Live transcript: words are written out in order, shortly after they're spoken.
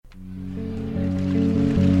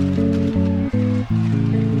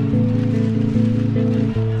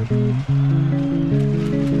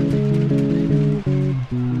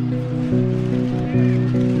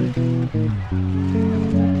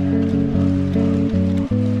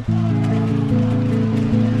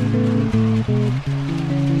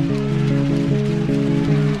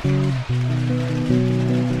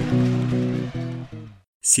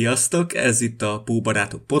Sziasztok, ez itt a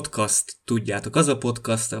Póbarátok Podcast. Tudjátok, az a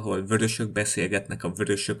podcast, ahol vörösök beszélgetnek a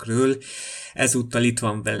vörösökről. Ezúttal itt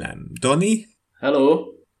van velem Dani. Hello!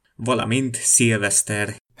 Valamint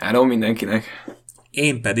Szilveszter. Hello mindenkinek!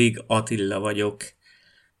 Én pedig Attila vagyok.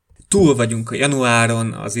 Túl vagyunk a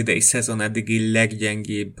januáron, az idei szezon eddigi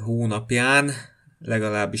leggyengébb hónapján,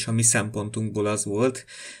 legalábbis a mi szempontunkból az volt.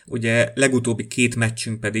 Ugye legutóbbi 2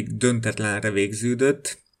 meccsünk pedig döntetlenre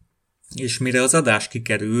végződött, és mire az adás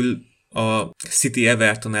kikerül, a City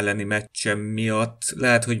Everton elleni meccsen miatt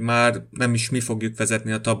lehet, hogy már nem is mi fogjuk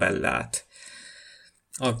vezetni a tabellát.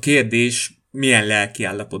 A kérdés, milyen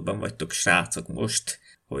lelkiállapotban vagytok, srácok, most,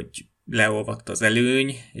 hogy leolvadt az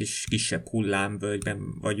előny, és kisebb hullámvölgyben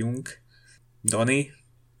vagyunk. Dani?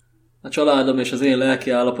 A családom és az én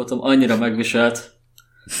lelkiállapotom annyira megviselt.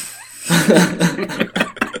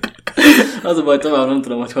 Az a baj, tovább nem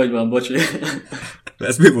tudom, hogy van, bocsi.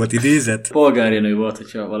 Ez mi volt, idézet? Polgárjenő volt,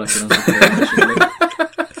 hogyha valaki nem tudja.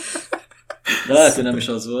 De lehet, hogy nem is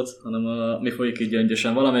az volt, hanem mi folyik így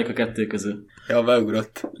gyöngyösen, valamelyik a 2 közül. Ja,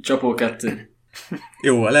 beugrott. Csapó 2.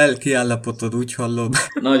 Jó, a lelkiállapotod, úgy hallom.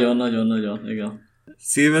 Nagyon, igen.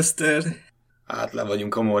 Szilveszter? Hát le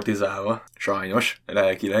vagyunk amortizálva, sajnos,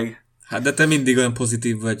 lelkileg. Hát de te mindig olyan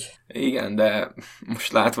pozitív vagy. Igen, de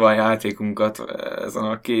most látva a játékunkat ezen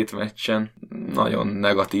a 2 meccsen, nagyon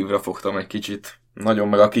negatívra fogtam egy kicsit. Nagyon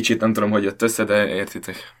meg a kicsit, nem tudom, hogy jött össze, de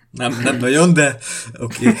értitek. Nem nagyon, de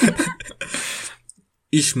oké.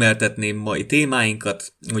 Ismertetném mai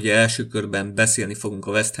témáinkat. Ugye első körben beszélni fogunk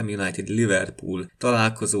a West Ham United-Liverpool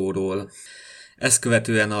találkozóról. Ezt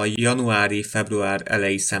követően a januári-február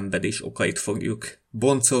elejé szenvedés okait fogjuk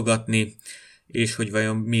boncolgatni, és hogy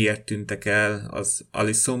vajon miért tűntek el az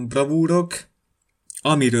Alisson bravúrok.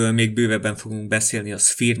 Amiről még bővebben fogunk beszélni,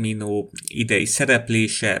 az Firmino idei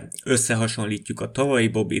szereplése, összehasonlítjuk a tavalyi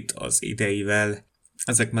Bobbyt az ideivel.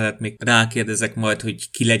 Ezek mellett még rákérdezek majd,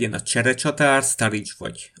 hogy ki legyen a cserecsatár, Sturridge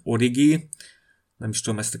vagy Origi. Nem is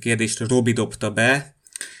tudom, ezt a kérdést Robi dobta be.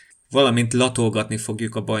 Valamint latolgatni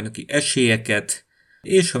fogjuk a bajnoki esélyeket,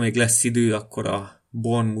 és ha még lesz idő, akkor a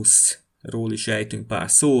Bournemouthról is ejtünk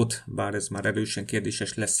pár szót, bár ez már erősen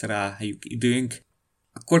kérdéses lesz, rájuk időnk.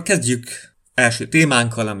 Akkor kezdjük első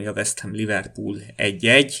témánkkal, ami a West Ham Liverpool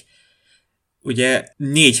 1-1. Ugye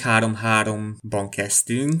 4-3-3-ban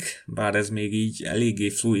kezdtünk, bár ez még így eléggé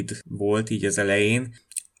fluid volt így az elején.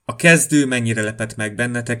 A kezdő mennyire lepett meg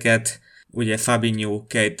benneteket? Ugye Fabinho,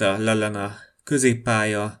 Keita, Lallana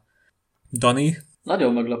középpálya. Dani?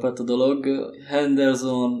 Nagyon meglepett a dolog.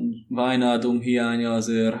 Henderson, Wijnaldum hiánya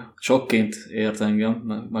azért sokként ért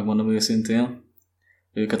engem, megmondom őszintén.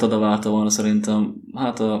 Őket odaválta volna szerintem,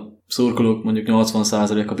 hát a szurkolók mondjuk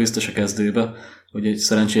 80%-a biztos a kezdőbe, hogy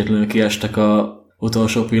szerencsétlenül kiestek a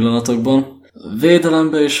utolsó pillanatokban.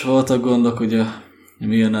 Védelemben is voltak gondok, ugye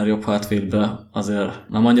Milner jobb hátvédbe azért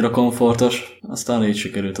nem annyira komfortos, aztán így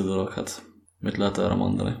sikerült a dolog, hát mit lehet erre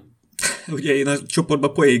mondani. Ugye én a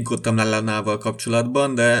csoportban poénkodtam Lallanával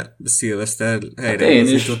kapcsolatban, de Szilveszter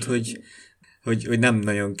helyreigazított, hogy nem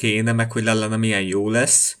nagyon kéne, meg hogy Lallana milyen jó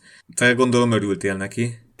lesz. Te gondolom örültél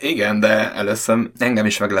neki. Igen, de először engem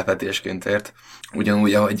is meglepetésként ért.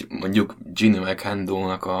 Ugyanúgy, ahogy mondjuk Gini meg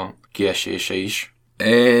Hendo-nak a kiesése is.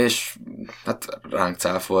 És hát ránk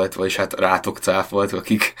cáfolt, vagyis hát rátok cáfolt,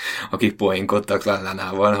 akik poénkodtak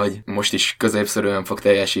Lallanával, hogy most is középszerűen fog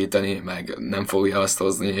teljesíteni, meg nem fogja azt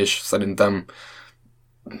hozni, és szerintem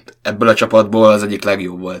ebből a csapatból az egyik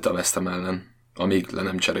legjobb volt a West Ham ellen, amíg le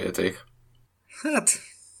nem cserélték. Hát...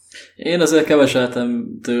 Én azért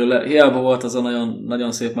keveseltem tőle, hiába volt az a nagyon,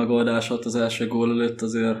 nagyon szép megoldás ott az első gól előtt,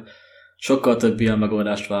 azért sokkal több ilyen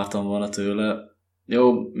megoldást vártam volna tőle.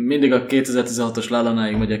 Jó, mindig a 2016-os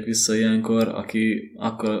Lallanáig megyek vissza ilyenkor, aki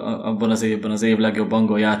akkor abban az évben az év legjobb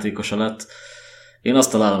angol játékosa lett. Én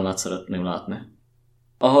azt a Lallanát szeretném látni.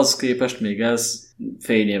 Ahhoz képest még ez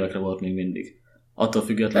fényévekre volt még mindig. Attól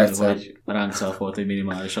függetlenül, hogy ránk cáfolt egy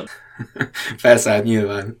minimálisat. Persze, hát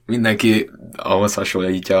nyilván. Mindenki ahhoz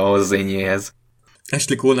hasonlítja, ahhoz az ényéhez.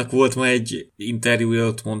 Ashley Cole-nak volt ma egy interjúja,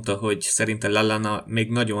 ott mondta, hogy szerintem Lallana még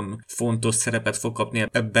nagyon fontos szerepet fog kapni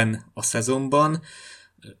ebben a szezonban.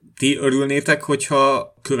 Ti örülnétek,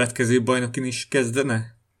 hogyha következő bajnokin is kezdene?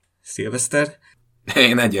 Szilveszter?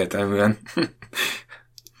 Én egyértelműen.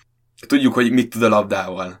 Tudjuk, hogy mit tud a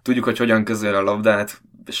labdával. Tudjuk, hogy hogyan közöl a labdát,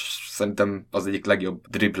 és szerintem az egyik legjobb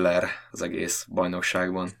dribbler az egész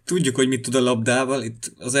bajnokságban. Tudjuk, hogy mit tud a labdával.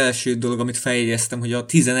 Itt az első dolog, amit feljegyeztem, hogy a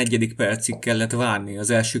 11. percig kellett várni az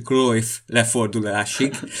első Cruyff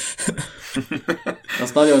lefordulásig.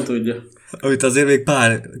 Azt nagyon tudja. Amit azért még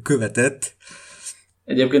pár követett.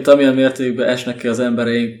 Egyébként amilyen mértékben esnek ki az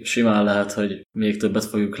embereink, simán lehet, hogy még többet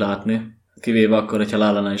fogjuk látni. kivéve akkor, hogyha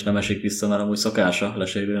Lallana is nem esik vissza, mert amúgy szokása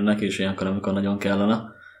lesérülni neki, és ilyenkor, amikor nagyon kellene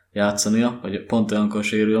játszania, vagy pont olyankor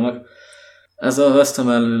sérül meg. Ez a West Ham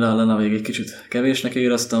elleni Lallana még egy kicsit kevésnek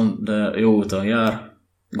éreztem, de jó úton jár.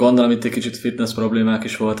 Gondolom itt egy kicsit fitness problémák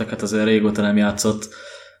is voltak, hát azért régóta nem játszott.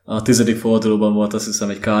 A 10. fordulóban volt azt hiszem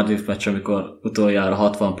egy Cardiff meccs, amikor utoljára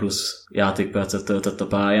 60 plusz játékpercet töltött a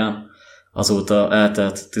pályán. Azóta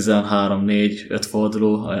eltelt 13-4-5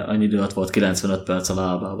 forduló, annyi idő alatt volt 95 perc a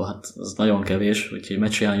lábába. Hát az nagyon kevés, úgyhogy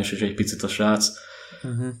meccshiányos és egy picit a srác.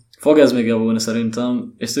 Fog ez még javulni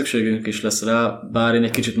szerintem, és szükségünk is lesz rá, bár én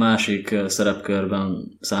egy kicsit másik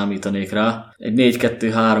szerepkörben számítanék rá. Egy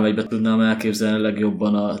 4-2-3-1-be tudnám elképzelni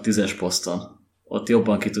legjobban a 10-es poszton. Ott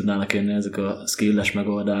jobban ki tudnának jönni ezek a skilles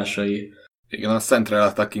megoldásai. Igen, a central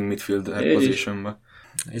attacking midfielder positionba.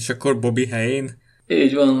 És akkor Bobby helyén?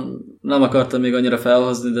 Így van, nem akartam még annyira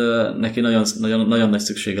felhozni, de neki nagyon nagy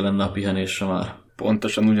szüksége lenne a pihenésre már.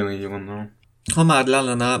 Pontosan ugyanígy gondolom. Ha már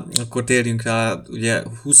Lallana, akkor térjünk rá, ugye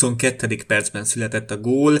 22. percben született a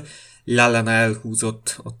gól, Lallana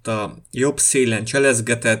elhúzott ott a jobb szélen,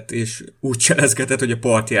 cselezgetett, és úgy cselezgetett, hogy a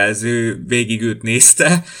partjelző végig őt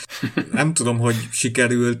nézte. Nem tudom, hogy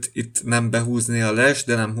sikerült itt nem behúzni a les,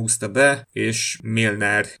 de nem húzta be, és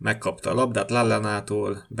Milner megkapta a labdát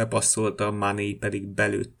Lallanától, bepasszolta, Mané pedig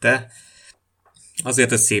belőtte.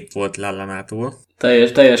 Azért ez szép volt Lallanától.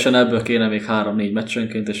 Teljesen ebből kéne még 3-4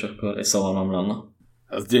 meccsenként, és akkor egy szavam lenne.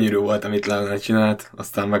 Az gyönyörű volt, amit Lallana csinált,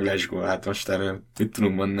 aztán meg les gól. Hát most erről mit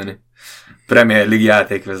tudunk mondani? Premier League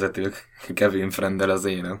játékvezetők, Kevin Frendel az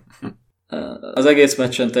énem. Az egész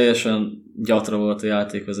meccsen teljesen gyatra volt a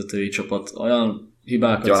játékvezetői csapat. Olyan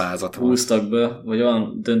hibákat húztak be, vagy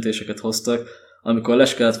olyan döntéseket hoztak, amikor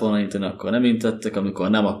les kellett volna inteni, akkor nem intettek, amikor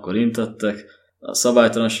nem, akkor intettek. A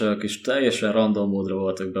szabálytalanságok is teljesen random módra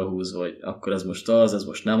voltak behúzva, hogy akkor ez most az, ez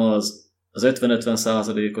most nem az. Az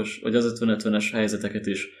 50-50%-os, vagy az 50-50-es helyzeteket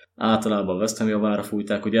is általában West Ham javára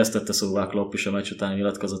fújták, hogy ezt tette szóvá Klopp is a meccs után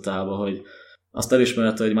nyilatkozatába, hogy azt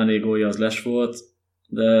elismerte, hogy Mané gólja az les volt,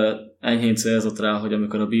 de enyhén célzott rá, hogy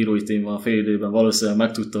amikor a bírói tím van fél időben valószínűleg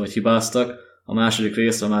megtudta, hogy hibáztak, a második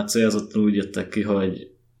részre már célzottan úgy jöttek ki, hogy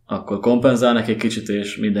akkor kompenzálnak egy kicsit,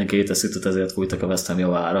 és mindenki éteszütött, ezért fújtak a West Ham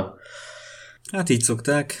javára. Hát így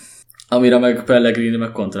szokták. Amire meg Pellegrini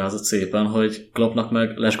meg kontrázott szépen, hogy Kloppnak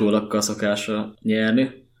meg lesgólakkal szokása nyerni.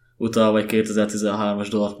 Utalva egy 2013-as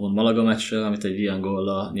Dortmund Malaga meccsel, amit egy ilyen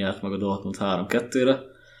góllal nyert meg a Dortmund 3-2-re.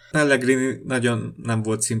 Pellegrini nagyon nem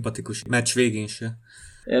volt szimpatikus meccs végén se.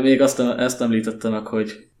 Én még ezt említettem meg,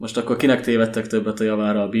 hogy most akkor kinek tévedtek többet a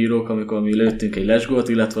javára a bírók, amikor mi lőttünk egy lesgót,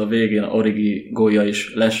 illetve a végén Origi gólja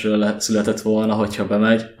is lesről született volna, hogyha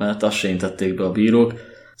bemegy, mert azt se intették be a bírók.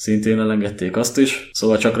 Szintén elengedték azt is,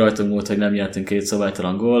 szóval csak rajtunk múlt, hogy nem nyertünk 2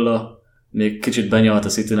 szabálytalan góllal. Még kicsit benyalt a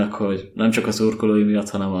Citynek, hogy nem csak a szurkolói miatt,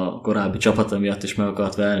 hanem a korábbi csapata miatt is meg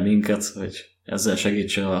akart verni minket, hogy ezzel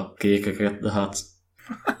segítse a kékeket, de hát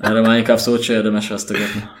erre már inkább szót se érdemes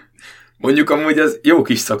vesztegetni. Mondjuk amúgy ez jó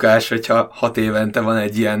kis szokás, hogyha 6 évente van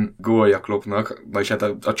egy ilyen gólja Kloppnak, vagyis hát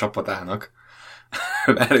a csapatának.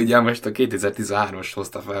 Mert ugye most a 2013-as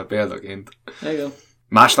hozta fel példaként. Igen.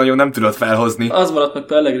 Más nagyon nem tudott felhozni. Az maradt meg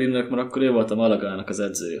Pellegrinnek, mert akkor ő volt a Malagának az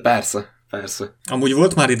edzője. Persze. Amúgy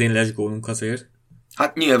volt már idén lesgólunk azért.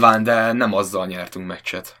 Hát nyilván, de nem azzal nyertünk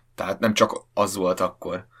meccset. Tehát nem csak az volt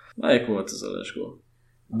akkor. Melyik volt az a lesgól?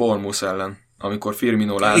 Bournemouth ellen, amikor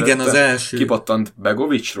Firmino lelőtte. Igen, az első. Kipattant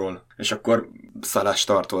Begovicsról, és akkor Salah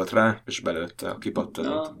startolt rá, és belőtte a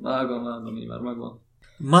kipattanót. Vágom, így már megvan.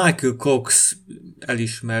 Michael Cox,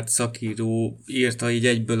 elismert szakíró, írta így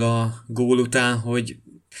egyből a gól után,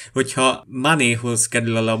 hogyha Manéhoz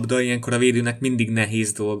kerül a labda, ilyenkor a védőnek mindig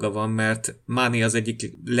nehéz dolga van, mert Mané az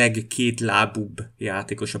egyik legkétlábúbb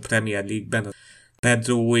játékos a Premier League-ben.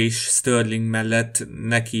 Pedro és Sterling mellett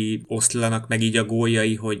neki oszlanak meg így a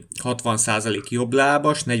góljai, hogy 60%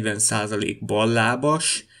 jobblábas, 40%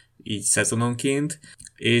 ballábas, így szezononként,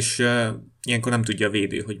 és ilyenkor nem tudja a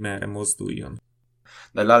védő, hogy merre mozduljon.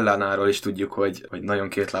 De Lallanáról is tudjuk, hogy nagyon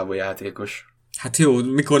kétlábú játékos. Hát jó,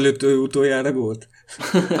 mikor lőtt ő utoljára gólt?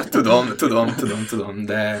 Hát tudom,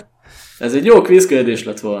 de... Ez egy jó kvízkérdés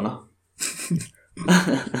lett volna.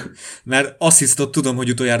 Mert asszisztot tudom, hogy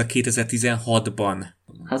utoljára 2016-ban.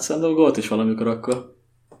 Hát szerintem gólt is valamikor akkor.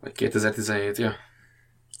 Vagy 2017, ja.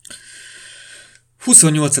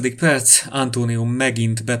 28. perc, Antonio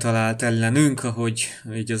megint betalált ellenünk, ahogy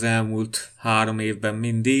így az elmúlt 3 évben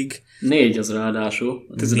mindig. 4 az ráadásul,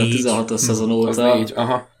 a 15-16-os szezon óta. Az 4,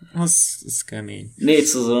 aha. Az kemény. 4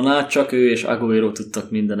 szezonon át csak ő és Agüero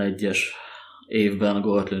tudtak minden egyes évben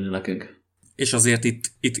gólt lőni nekünk. És azért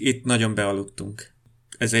itt nagyon bealudtunk.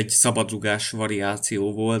 Ez egy szabadrugás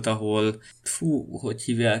variáció volt, ahol, hogy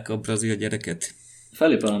hívják a brazil gyereket?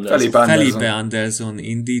 Felipe Anderson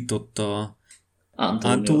indította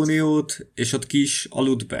Antoniót, és ott ki is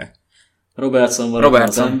aludt be. Robertson van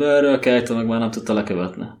az emberről, Keita meg már nem tudta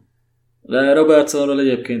lekövetni. De Robertsonról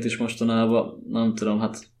egyébként is mostanában, nem tudom,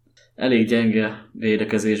 hát elég gyenge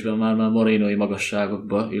védekezésben már Morinói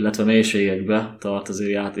magasságokba, illetve mélységekbe tart az ő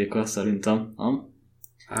játéka, szerintem.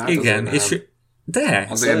 Hát igen, és de?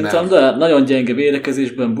 Szerintem, de nagyon gyenge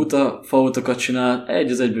védekezésben, buta faultokat csinál,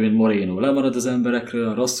 egy az egyben, mint Moreno. Lemarad az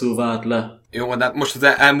emberekről, rosszul vált le. Jó, de most az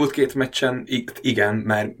elmúlt 2 meccsen igen,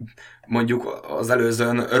 mert mondjuk az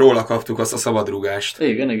előzőn róla kaptuk azt a szabadrúgást.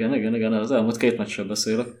 Igen, az elmúlt 2 meccsről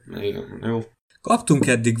beszélek. Igen, jó. Kaptunk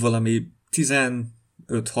eddig valami 15-6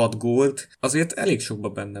 gólt, azért elég sokba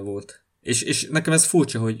benne volt. És nekem ez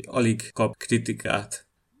furcsa, hogy alig kap kritikát,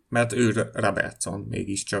 mert ő Robertson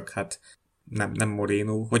mégiscsak, hát nem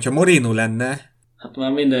Moreno. Hogyha Moreno lenne... Hát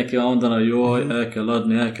már mindenki mondaná, hogy jó, el kell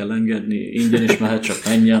adni, el kell engedni, ingyen is mehet, csak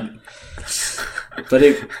menjen.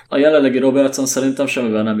 Pedig a jelenlegi Robertson szerintem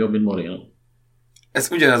semmivel nem jobb, mint Moreno. Ez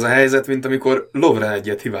ugyanaz a helyzet, mint amikor Lovren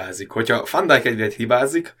egyet hibázik. Hogyha Van Dijk egyet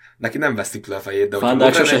hibázik, neki nem veszik le a fejét, de hogyha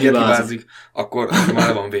Lovren egyet hibázik, akkor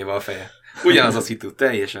már van véve a feje. Ugyanaz a szitu,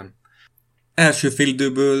 teljesen. Első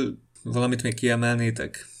félidőből valamit még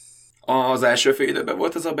kiemelnétek? Az első félidőben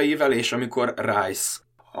volt az a beívelés, amikor Rice,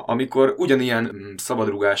 amikor ugyanilyen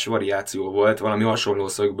szabadrugás variáció volt, valami hasonló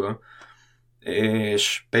szögből,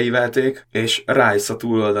 és beívelték, és Rice a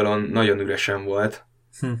túloldalon nagyon üresen volt.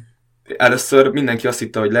 Először mindenki azt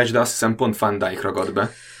hitte, hogy lesz, de azt hiszem pont Van Dijk ragad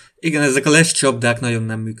be. Igen, ezek a lesz csapdák nagyon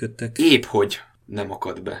nem működtek. Épp hogy nem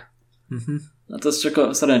akad be. Hát ez csak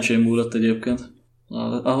a szerencsém múlott egyébként.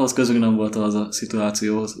 Ahhoz közünk nem volt az a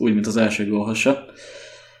szituációhoz, úgy, mint az első gólhoz se.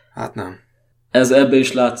 Hát nem. Ebbe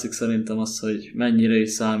is látszik szerintem az, hogy mennyire is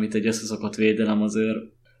számít egy összeszokott védelem azért.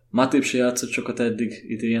 Matip se játszott sokat eddig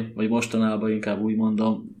idén, vagy mostanában inkább úgy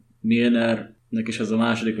mondom. Milnernek is ez a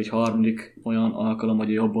második vagy harmadik olyan alkalom, hogy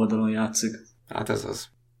a jobb oldalon játszik. Hát ez az.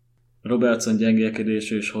 Robertson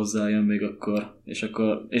gyengélkedése is hozzájön még akkor.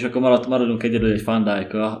 És akkor maradunk egyedül egy Van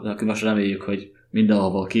Dijkkal, de akkor most reméljük, hogy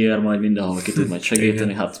mindenhova kiér majd, mindenhova ki tud majd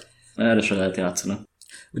segíteni. Hát erre se lehet játszani.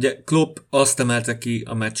 Ugye Klopp azt emelte ki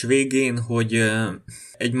a meccs végén, hogy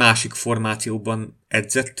egy másik formációban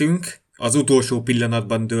edzettünk, az utolsó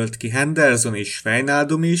pillanatban dőlt ki Henderson és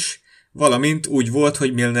Wijnaldum is, valamint úgy volt,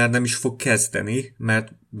 hogy Milner nem is fog kezdeni,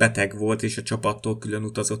 mert beteg volt és a csapattól külön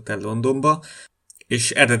utazott el Londonba,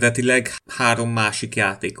 és eredetileg 3 másik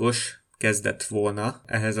játékos kezdett volna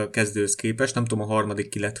ehhez a kezdőhöz képest, nem tudom, a harmadik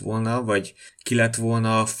ki lett volna, vagy ki lett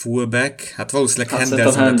volna a fullback, hát valószínűleg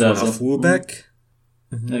Henderson lett volna a fullback,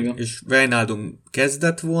 és Wijnaldum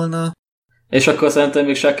kezdett volna. És akkor szerintem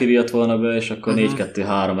még Shaqiri jött volna be, és akkor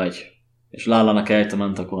 4-2-3-1. És Lallana Keita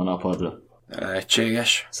mentek volna a padra.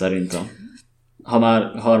 Lehetséges. Szerintem. Ha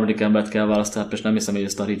már harmadik embert kell választani, és nem hiszem, hogy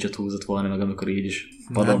ezt a Ridge-et húzott volna meg, amikor így is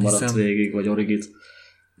padon maradt végig, vagy Origit.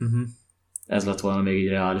 Ez lett volna még így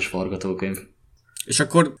reális forgatókönyv. És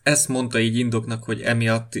akkor ezt mondta így indoknak, hogy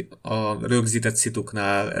emiatt a rögzített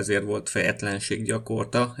szituknál ezért volt fejetlenség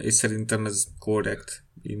gyakorta, és szerintem ez korrekt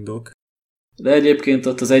indok. De egyébként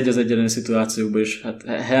ott az 1-1 szituációkban is, hát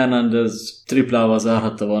Hernández triplával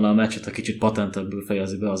zárhatta volna a meccset, ha kicsit patentebbül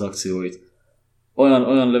fejezi be az akcióit.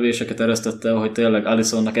 Olyan lövéseket eresztette, hogy tényleg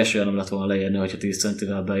Alissonnak esélye nem lett volna leérni, hogyha 10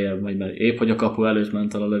 centivel beljebb megy, mert épp hogy a kapu előtt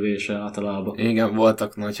ment el a lövése általában. Igen,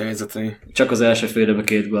 voltak nagy helyzetei. Csak az első félidőben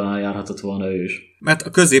 2 gólnál járhatott volna ő is. Mert a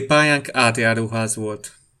középpályánk átjáróház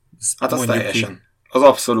volt. Hát az teljesen. Ki. Az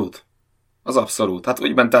abszolút. Hát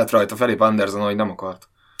úgy ment át rajta Felipe Anderson, hogy nem akart.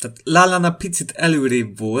 Tehát Lallana picit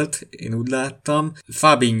előrébb volt, én úgy láttam.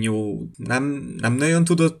 Fabinho nem nagyon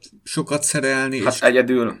tudott sokat szerelni. Hát és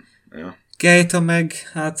egyedül. Ja. Keita meg,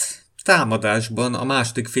 hát támadásban a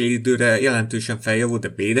második félidőre jelentősen feljavult,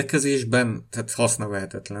 de védekezésben, tehát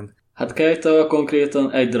hasznavehetetlen. Hát Keita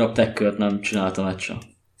konkrétan egy darab tackle-t nem csinált a meccsen.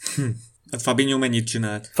 Hát Fabinho mennyit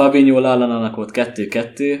csinált? Fabinho Lallanának volt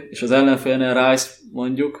 2-2, és az ellenfélnél Rice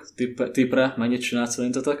mondjuk, tippre, mennyit csinált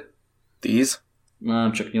szerintetek? 10?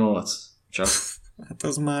 Nem, csak 8. Csak. Hát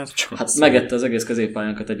az már... Hát megette az egész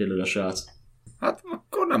középpályánkat egyelőre a srác. Hát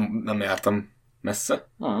akkor nem jártam messze.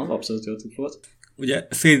 Abszolút jó tipp volt. Ugye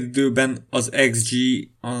félidőben az XG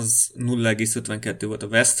az 0,52 volt a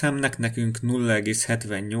West Hamnek, nekünk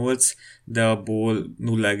 0,78, de abból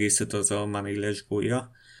 0,5 az a Maniles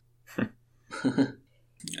gólja.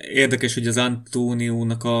 Érdekes, hogy az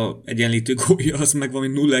Antóniónak a egyenlítő gólja az meg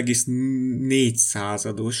valami 0,4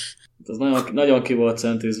 százados. Ez nagyon ki volt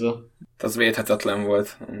centízve. Az védhetetlen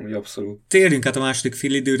volt, amúgy abszolút. Térjünk át a második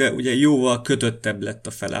félidőre, ugye jóval kötöttebb lett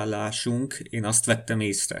a felállásunk, én azt vettem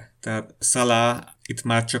észre. Tehát Salah itt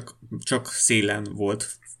már csak szélen volt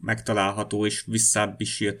megtalálható, és visszább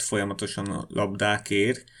is jött folyamatosan a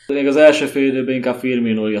labdákért. Még az első félidőben inkább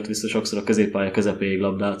Firmino jött vissza sokszor a középpálya közepéig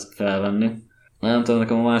labdát felvenni. Nem tudom,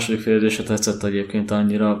 nekem a második félidő se tetszett egyébként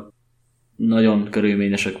annyira. Nagyon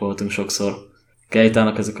körülményesek voltunk sokszor.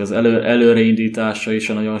 Kejtának ezek az előreindításai is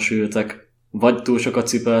nagyon sültek. Vagy túl sokat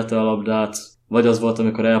cipelte a labdát, vagy az volt,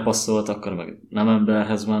 amikor elpasszolt, akkor meg nem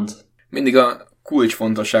emberhez ment. Mindig a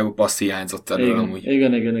kulcsfontosságú passz hiányzott elől amúgy.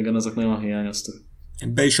 Igen, azok nagyon hiányoztak.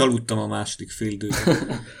 Én be is aludtam a második félidőben.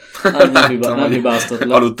 Nem hibáztat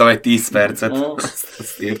le. Aludtam egy 10 percet,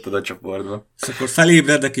 azt írtad a csoportba. Szóval akkor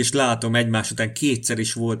felébredek, és látom egymás után kétszer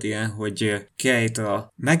is volt ilyen, hogy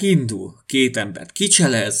Keita megindul, két embert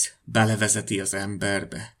kicselez, belevezeti az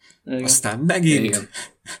emberbe. Igen. Aztán megint, igen.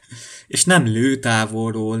 És nem lő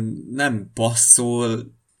távolról, nem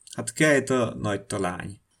passzol, hát Keita nagy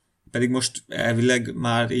talány. Pedig most elvileg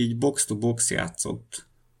már így box-to-box játszott.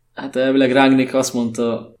 Hát elvileg Rangnick azt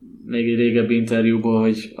mondta még egy régebbi interjúból,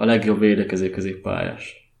 hogy a legjobb védekező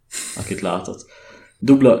középpályás, akit látott.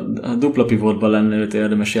 Dupla pivotban lenne őt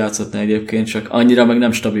érdemes játszatni egyébként, csak annyira meg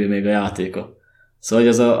nem stabil még a játéka. Szóval,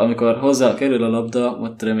 hogy amikor hozzá kerül a labda,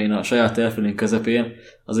 majd remélem a saját elfélünk közepén,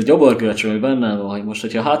 az egy gyoborgörcső, ami benne van, hogy most,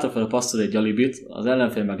 hogyha hátrafele passzol egy alibit, az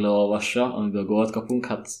ellenfél meg leolvassa, amiből gólt kapunk,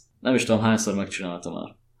 hát nem is tudom hányszor megcsinálta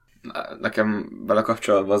már. Nekem vele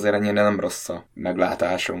kapcsolatban azért ennyire nem rossz a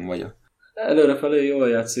meglátásom, vagy előrefelé jól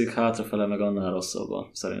játszik, hátrafele meg annál rosszabban,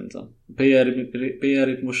 szerintem. PR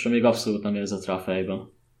ritmusra még abszolút nem érzett rá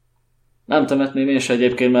fejben. Nem temetném én se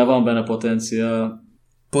egyébként, mert van benne potenciál.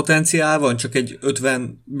 Potenciál van, csak egy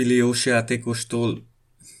 50 milliós játékostól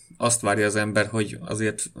azt várja az ember, hogy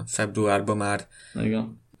azért februárban már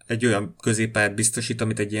igen. Egy olyan középpályát biztosít,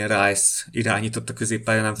 amit egy ilyen Rice irányított a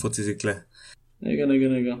középpálya nem focizik le.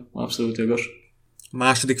 Igen. Abszolút jogos.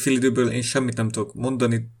 Második félidőből én semmit nem tudok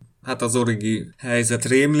mondani. Hát az Origi helyzet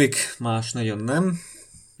rémlik, más nagyon nem.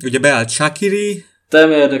 Ugye beállt Shaqiri.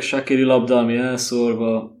 Temérdek Shaqiri labda, ami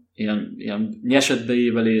elszórva, ilyen nyesett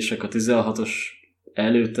beévelések a 16-os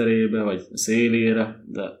előterébe, vagy szélére,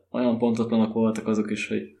 de olyan pontatlanak voltak azok is,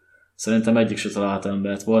 hogy szerintem egyik se talált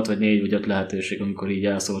embert. Volt, vagy 4 vagy 5 lehetőség, amikor így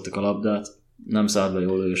elszórtak a labdát. Nem szállt be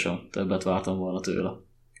jól ő sem, többet vártam volna tőle.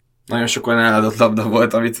 Nagyon sok olyan eladott labda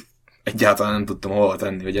volt, amit egyáltalán nem tudtam hova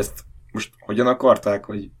tenni, hogy ezt most hogyan akarták,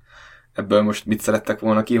 hogy ebből most mit szerettek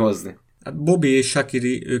volna kihozni. Hát Bobby és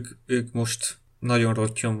Shaqiri, ők most nagyon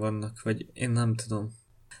rottyon vannak, vagy én nem tudom.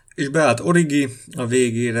 És beállt Origi a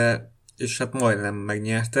végére, és hát majdnem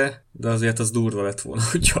megnyerte, de azért az durva lett volna,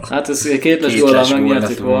 hogyha... Hát ez két les góllal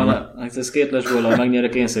megnyertük volna. Hát ez két les góllal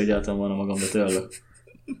megnyerek, én szégyeltem volna magamba tőle.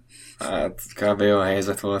 Hát kb. Olyan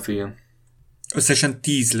helyzet volt, igen. Összesen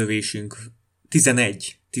 10 lövésünk,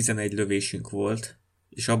 11 lövésünk volt,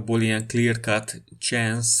 és abból ilyen clear cut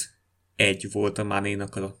chance 1 volt a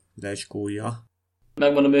Manénak a lesgólja.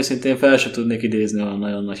 Megmondom őszintén, fel sem tudnék idézni olyan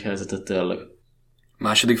nagyon nagy helyzetet tényleg.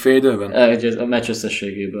 Második fél időben? A meccs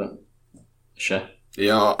összességében se.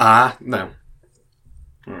 Ja, nem.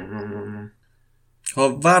 Ha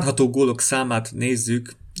a várható gólok számát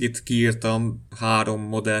nézzük, itt kiírtam 3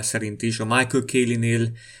 modell szerint is. A Michael Cayley-nél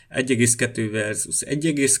 1,2 versus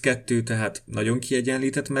 1,2, tehát nagyon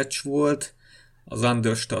kiegyenlített meccs volt. Az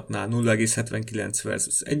Understatnál 0,79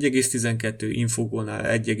 versus 1,12,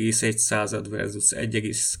 Infogolnál 1,1 versus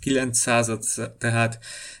 1,9, tehát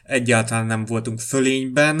egyáltalán nem voltunk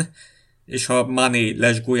fölényben, és ha Mané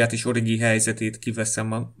lesgóját és Origi helyzetét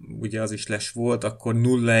kiveszem, ugye az is les volt, akkor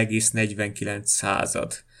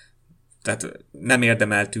 0,49. Tehát nem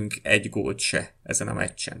érdemeltünk egy gólt se ezen a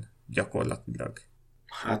meccsen, gyakorlatilag.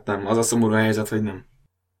 Hát nem, az a szomorú helyzet, hogy nem.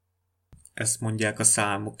 Ezt mondják a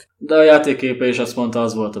számok. De a játékképe is azt mondta,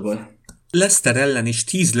 az volt a baj. Leicester ellen is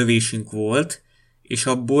 10 lövésünk volt, és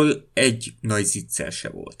abból egy nagy zicser se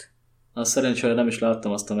volt. Azt szerencsére nem is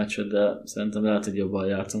láttam azt a meccset, de szerintem lehet, hogy jobban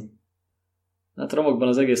jártam. Hát romokban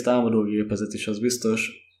az egész támadógépezet is, az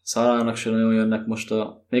biztos. Szalának sem nagyon jönnek most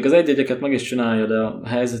még az egy-egyeket meg is csinálja, de a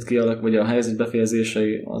helyzet vagy a helyzet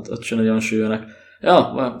befejezései ott sem nagyon süllyönnek.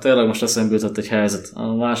 Ja, tényleg most eszembe jutott egy helyzet.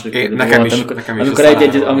 A második nekem is,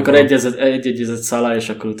 amikor egy-egyezett Szalá, és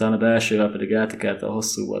akkor utána belsővel pedig eltekelte a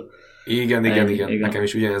hosszúval. Igen. Nekem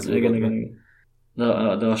is ugyanez volt. Igen.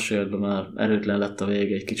 De az se jött be, már erőtlen lett a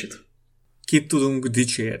vége egy kicsit. Kit tudunk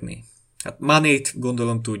dicsérni? Hát Manét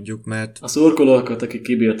gondolom tudjuk, mert... A szurkolókat, akik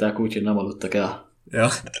kibírták úgy, hogy nem aludtak el. Ja,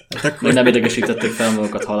 hát akkor... Még nem idegesítették fel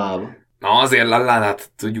magukat halálba. Na azért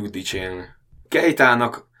Lallánát tudjuk dicsérni.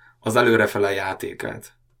 Keitának az előrefele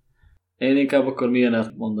játékát. Én inkább akkor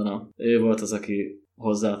milyenet mondanám. Ő volt az, aki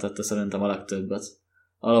hozzátette szerintem a legtöbbet.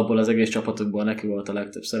 Alapból az egész csapatukból neki volt a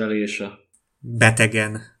legtöbb szerelése.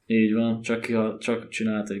 Betegen. Így van, csak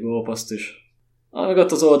csinált egy gólpaszt is. Meg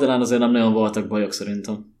ott az oldalán azért nem nagyon voltak bajok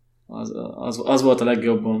szerintem. Az volt a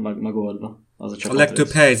legjobban megoldva. Az a legtöbb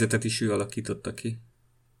helyzetet is ő alakította ki.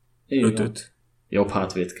 5-5. Jobb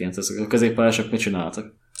hátvédként. Ezek a középpályások mit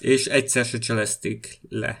csináltak? És egyszer se cselezték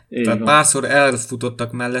le. Így Tehát van. párszor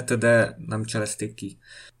elfutottak mellette, de nem cselezték ki.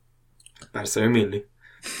 Persze, ő Milli.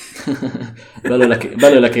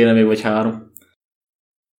 belőle kéne még vagy 3.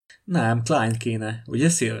 Nem, Klein kéne. Ugye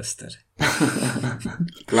Szilveszter?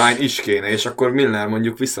 Klein is kéne, és akkor Milner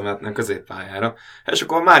mondjuk visszamehetne középpályára, és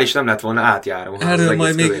akkor már is nem lett volna átjáró. Erről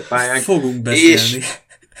majd még fogunk beszélni.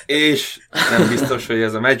 És nem biztos, hogy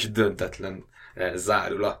ez a meccs döntetlen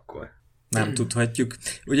zárul akkor. Nem tudhatjuk.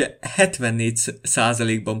 Ugye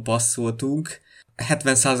 74%-ban passzoltunk,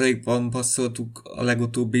 70%-ban passzoltuk a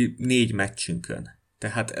legutóbbi 4 meccsünkön.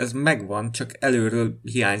 Tehát ez megvan, csak előről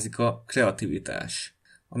hiányzik a kreativitás.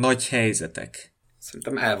 A nagy helyzetek.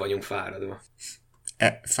 Szerintem el vagyunk fáradva.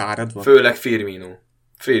 Fáradva? Főleg Firmino.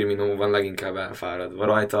 Firmino van leginkább elfáradva.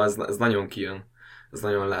 Rajta ez nagyon kijön. Ez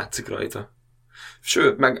nagyon látszik rajta.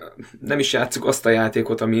 Sőt, meg nem is játsszuk azt a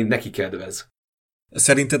játékot, ami neki kedvez.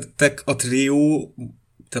 Szerintetek a trió,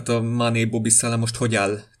 tehát a Mané, Bobby, Salah most hogy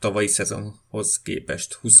áll tavalyi szezonhoz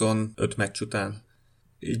képest? 25 meccs után.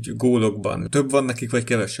 Így gólokban. Több van nekik, vagy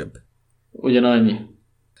kevesebb? Ugyanannyi.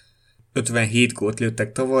 57 gólt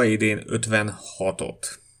lőttek tavaly, idén 56-ot.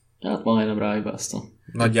 Hát majdnem ráibáztam.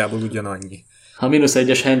 Nagyjából ugyanannyi. Ha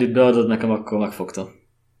 -1-es handit beadod nekem, akkor megfogtam.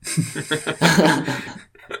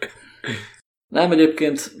 Nem,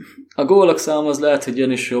 egyébként a gólok szám az lehet, hogy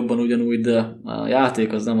jön is jobban ugyanúgy, de a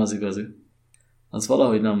játék az nem az igazi. Az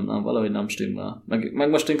valahogy nem stimmel. Meg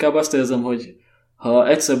most inkább azt érzem, hogy ha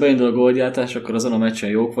egyszer beindul a gólgyártás, akkor azon a meccsen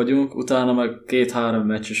jók vagyunk, utána meg 2-3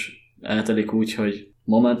 meccs is eltelik úgy, hogy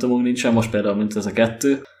momentumunk nincsen, most például mint ez a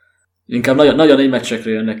 2. Inkább nagyon egy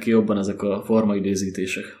meccsekre jönnek ki jobban ezek a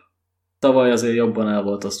formaidézítések. Tavaly azért jobban el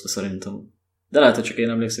volt osztva szerintem. De lehet, hogy csak én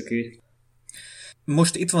emlékszek így.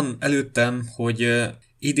 Most itt van előttem, hogy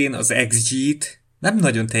idén az XG-t nem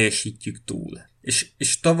nagyon teljesítjük túl.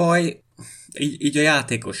 És tavaly így a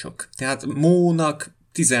játékosok. Tehát Mónak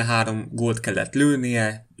 13 gólt kellett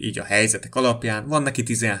lőnie, így a helyzetek alapján, van neki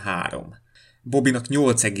 13. Bobbynak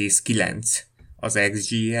 8,9 az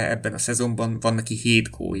XG-je ebben a szezonban, van neki 7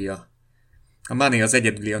 gólja. A Mané az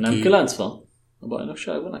egyedüli, aki... Nem 90 a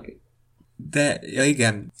bajnokságban neki? De, ja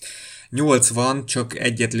igen, 80, csak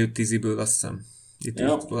egyet lőtt 10-ből, azt hiszem. Itt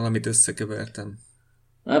valamit összekevertem.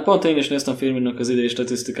 Pont én is néztem Firminónak az idei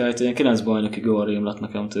statisztikáit, ilyen 9 bajnoki gólrém lett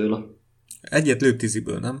nekem tőle. Egyet lőtt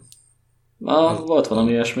 10-ből, nem? Volt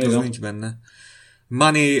valami ilyesmi. Az nincs benne.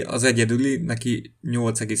 Mané az egyedüli, neki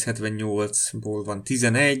 8,78-ból van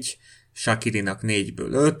 11, Shaqirinak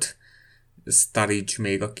 4-ből 5, Sturridge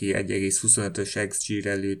még, aki 1,25-ös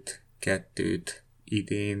XG-re lőtt 2-t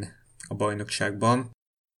idén a bajnokságban.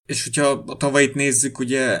 És hogyha a tavalyit nézzük,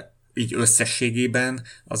 ugye így összességében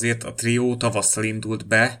azért a trió tavasszal indult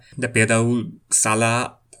be, de például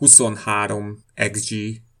Salah 23 XG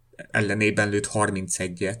ellenében lőtt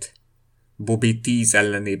 31-et, Bobby 10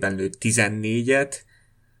 ellenében lőtt 14-et,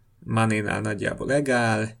 Manénál nagyjából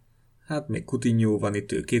egál, hát még Coutinho van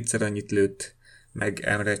itt, ő 2-szer annyit lőtt, meg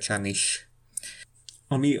Emre Can is.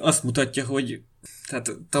 Ami azt mutatja, hogy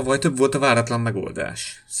tehát tavaly több volt a váratlan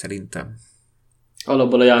megoldás, szerintem.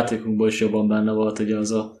 Alapból a játékunkból is jobban benne volt, hogy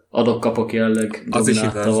az a adok-kapok jelleg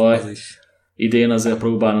dominált tavaly. Az is. Idén azért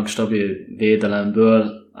próbálnak stabil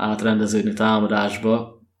védelemből átrendeződni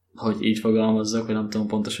támadásba, hogy így fogalmazzak, vagy nem tudom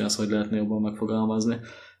pontosan azt, hogy lehetne jobban megfogalmazni.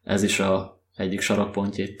 Ez is egyik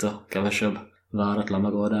sarokpontja itt a kevesebb váratlan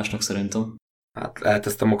megoldásnak szerintem. Hát lehet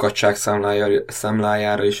ezt a mokadság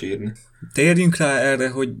számlájára is írni. Térjünk rá erre,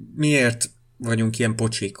 hogy miért vagyunk ilyen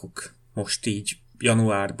pocsékok most így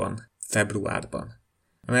januárban, februárban.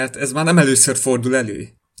 Mert ez már nem először fordul elő,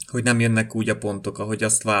 hogy nem jönnek úgy a pontok, ahogy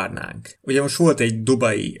azt várnánk. Ugye most volt egy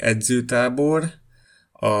dubai edzőtábor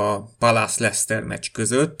a Palace-Leicester meccs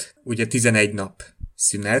között, ugye 11 nap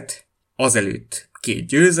szünet, azelőtt 2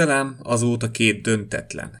 győzelem, azóta 2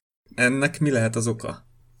 döntetlen. Ennek mi lehet az oka?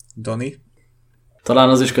 Dani? Talán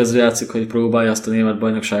az is közrejátszik, hogy próbálja azt a német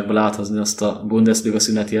bajnokságba láthozni azt a Bundesliga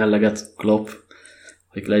szüneti jelleget, Klopp,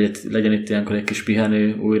 hogy legyen itt ilyenkor egy kis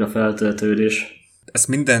pihenő, újra feltöltődés. Ezt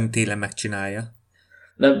minden télen megcsinálja.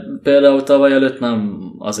 De például tavaly előtt nem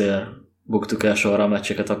azért buktuk el sorra a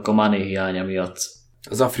meccseket, akkor Mané hiánya miatt.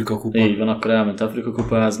 Az Afrika kupa. Így van, akkor elment Afrika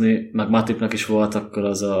kupázni, meg Matipnak is volt akkor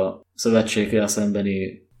az a szövetséggel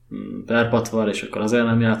szembeni perpatvar, és akkor azért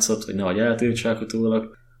nem játszott, hogy nehogy eltiltsák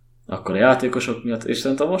utólag, akkor a játékosok miatt, és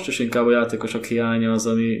szerintem most is inkább a játékosok hiánya az,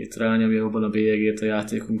 ami itt rányomja jobban a bélyegét a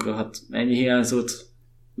játékunkra. Hát ennyi hiányzott,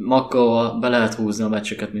 makkal be lehet húzni a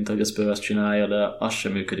meccseket, mint ahogy a Spurs csinálja, de az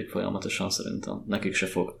sem működik folyamatosan szerintem. Nekik se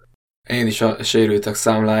fog. Én is a sérültek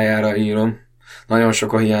számlájára írom. Nagyon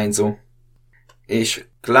sok a hiányzó. És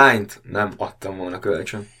Kleint nem adtam volna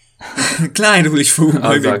kölcsön. Kleinról is fogunk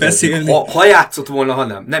majd még beszélni. Ha játszott volna,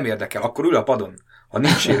 ha nem érdekel, akkor ül a padon. Ha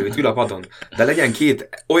nincs sérült, ül a padon. De legyen két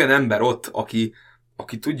olyan ember ott,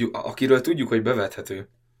 akiről tudjuk, hogy bevethető.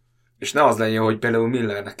 És ne az legyen, hogy például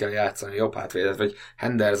Millernek kell játszani jobb hátvédet, vagy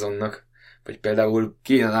Hendersonnak, vagy például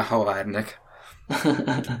Keenan Havardnek.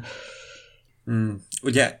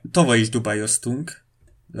 Ugye tavaly is dubájoztunk,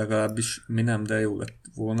 legalábbis mi nem, de jó lett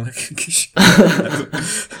volna nekünk is.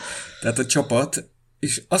 Tehát a csapat,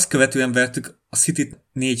 és azt követően vertük a Cityt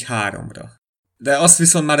 4-3-ra. De azt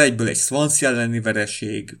viszont már egyből egy Swansea elleni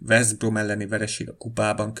vereség, West Brom elleni vereség a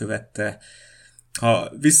kupában követte.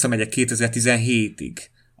 Ha visszamegyek 2017-ig,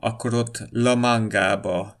 akkor ott La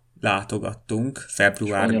Mangába látogattunk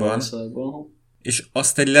februárban, és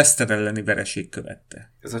azt egy Leicester elleni vereség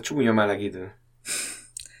követte. Ez a csúnya meleg idő.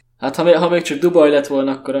 Hát ha még csak Dubaj lett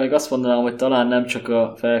volna, akkor még azt mondanám, hogy talán nem csak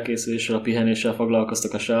a felkészüléssel, a pihenéssel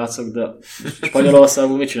foglalkoztak a srácok, de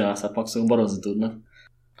Spanyolországban mit csinálsz? Hát maximum barozni tudnak.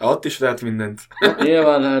 Ott is lehet mindent.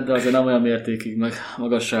 Nyilván lehet, de azért nem olyan mértékig, meg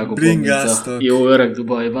magasságokban, mint a jó öreg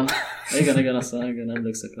Dubajban. Igen, aztán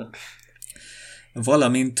emlékszek rá.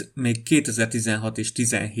 Valamint még 2016 és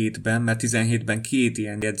 17-ben, mert 17-ben 2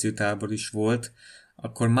 ilyen edzőtábor is volt,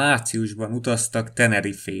 akkor márciusban utaztak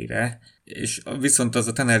Tenerife-re, és viszont az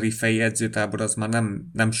a Tenerife-i edzőtábor az már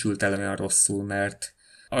nem sült el olyan rosszul, mert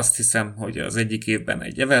azt hiszem, hogy az egyik évben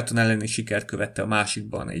egy Everton elleni sikert követte, a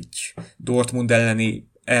másikban egy Dortmund elleni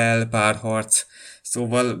párharc,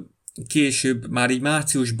 szóval később, már így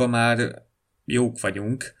márciusban már jók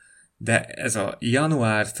vagyunk, de ez a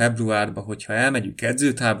január-februárban, hogyha elmegyünk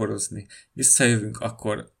edzőtáborozni, visszajövünk,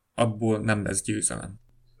 akkor abból nem lesz győzelem.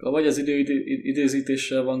 Vagy az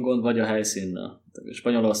időzítéssel van gond, vagy a helyszínnel.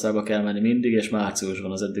 Spanyolországba kell menni mindig, és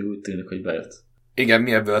márciusban az eddig úgy tűnik, hogy bejött. Igen,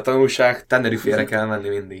 mi ebből a tanulság? Tenerife-re kell menni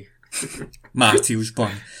mindig. Márciusban.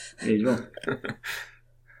 Így van.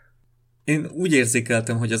 Én úgy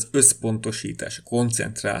érzékeltem, hogy az összpontosítás, a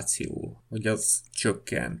koncentráció, hogy az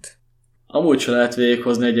csökkent. Amúgy se lehet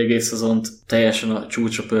végighozni egy egész szezont teljesen a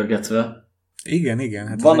csúcsra pörgetve. Igen.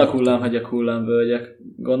 Hát vannak hullámhegyek, hullámvölgyek.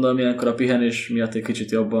 Gondolom, ilyenkor a pihenés miatt egy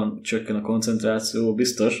kicsit jobban csökken a koncentráció,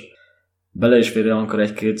 biztos. Bele is fér olyankor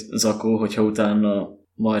egy-két zakó, hogyha utána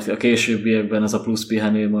majd a későbbiekben ez a plusz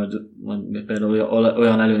pihenő majd például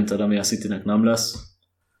olyan előnyt ad, ami a Citynek nem lesz.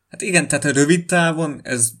 Hát igen, tehát a rövid távon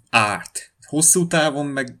ez árt. Hosszú távon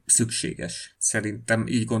meg szükséges. Szerintem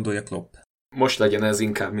így gondolja Klopp. Most legyen ez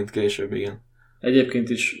inkább, mint később, igen. Egyébként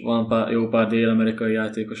is van jó pár dél-amerikai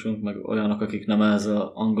játékosunk, meg olyanok, akik nem ez az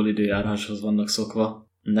angol időjáráshoz vannak szokva.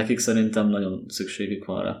 Nekik szerintem nagyon szükségük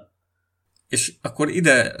van rá. És akkor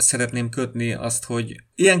ide szeretném kötni azt, hogy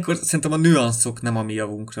ilyenkor szerintem a nüanszok nem a mi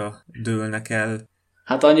javunkra dőlnek el.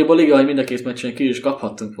 Hát annyiból igen, hogy mind a két meccsen ki is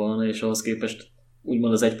kaphattunk volna, és ahhoz képest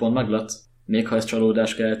úgymond az 1 pont meglett. Még ha ez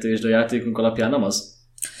csalódáskeltő, de a játékunk alapján nem az.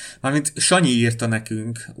 Mármint Sanyi írta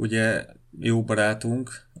nekünk, ugye jó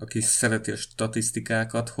barátunk, aki szereti a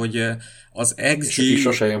statisztikákat, hogy az XG... És aki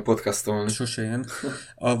sose jön podcastolni. Sose jön.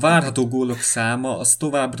 A várható gólok száma az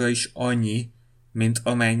továbbra is annyi, mint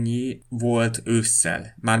amennyi volt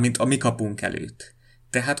ősszel. Mármint a mi kapunk előtt.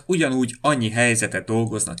 Tehát ugyanúgy annyi helyzetet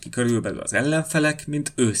dolgoznak ki körülbelül az ellenfelek,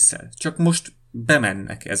 mint ősszel. Csak most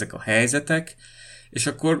bemennek ezek a helyzetek, és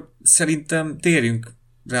akkor szerintem térjünk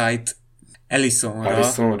rá itt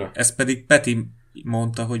Alissonra. Ez pedig Peti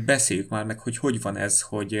mondta, hogy beszéljük már meg, hogy van ez,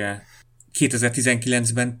 hogy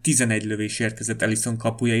 2019-ben 11 lövés érkezett Alisson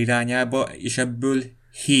kapuja irányába, és ebből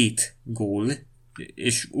 7 gól,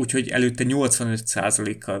 és úgyhogy előtte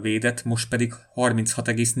 85%-kal védett, most pedig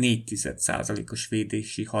 36,4%-os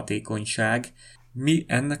védési hatékonyság. Mi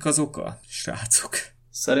ennek az oka, srácok?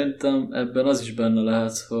 Szerintem ebben az is benne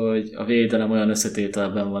lehet, hogy a védelem olyan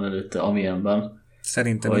összetételben van előtte, amilyenben.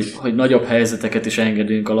 Szerintem is. Hogy nagyobb helyzeteket is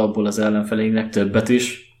engedünk alapból az ellenfeleinknek, többet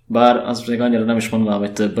is. Bár az még annyira nem is mondanám,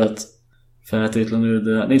 hogy többet feltétlenül,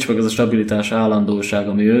 de nincs meg az a stabilitás, állandóság,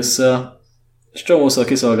 ami össze. És csomószor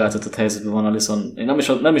kiszolgáltatott helyzetben van Alisson. Én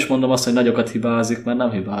nem is mondom azt, hogy nagyokat hibázik, mert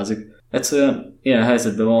nem hibázik. Egyszerűen ilyen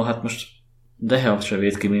helyzetben van, hát most de se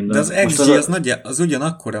véd ki minden. De az XG az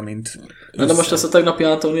ugyanakkora, mint de most ezt a tegnapi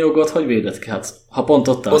Antonio gólt hogy védett ki? Hát, ha pont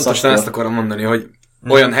ott állsz. Pontosan ezt akarom mondani, hogy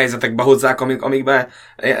olyan helyzetekbe hozzák, amikben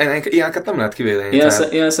ilyeneket nem lehet kivédeni.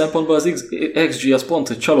 Ilyen szempontból az XG az pont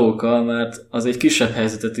egy csalóka, mert az egy kisebb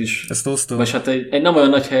helyzetet is, vagy hát egy nem olyan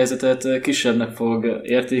nagy helyzetet kisebbnek fog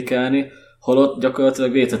értékelni, holott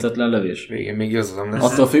gyakorlatilag védhetetlen lövés. Igen, még győzöm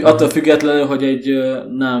lesz. Attól függetlenül, hogy egy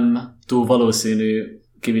nem túl valószínű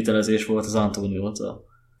kivitelezés volt az Antoniótól.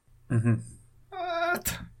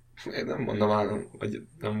 Hát, én nem mondom ám, hogy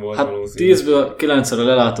nem volt hát valószínű. 10-ből 9-re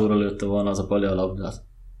lelátóra lőtte volna az a pali a labdát.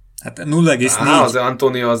 Hát 0,4... az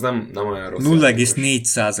Antonio az nem olyan rossz.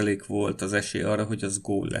 0,4% volt az esély arra, hogy az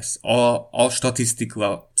gól lesz. A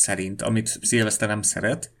statisztika szerint, amit Szilveszter nem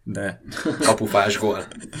szeret, de... Kapufás gól.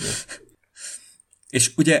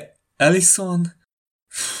 És ugye Alisson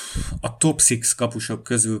a top 6 kapusok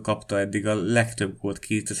közül kapta eddig a legtöbb gólt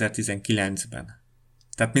 2019-ben.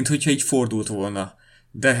 Tehát minthogyha így fordult volna.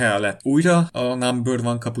 De Gea lett újra a number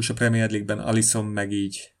one kapus a Premier League-ben, Alisson meg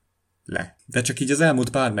így le. De csak így az elmúlt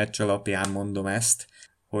pár meccs alapján mondom ezt,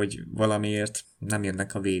 hogy valamiért nem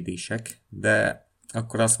jönnek a védések, de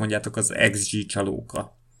akkor azt mondjátok az XG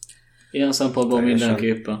csalóka. Ilyen szempontból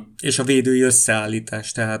mindenképpen. És a védői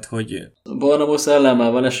összeállítás, tehát, hogy... Bournemouth ellen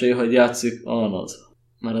már van esély, hogy játszik Arnold,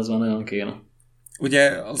 mert ez már nagyon kéne. Ugye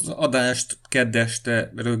az adást kedd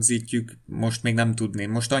este rögzítjük, most még nem tudni.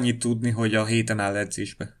 Most annyit tudni, hogy a héten áll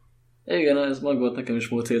edzésbe. Igen, ez meg volt nekem is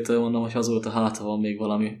múlt héten, mondom, hogy azóta hátra van még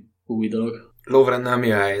valami új dolog. Lovrennel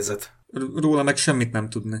mi a helyzet? Róla meg semmit nem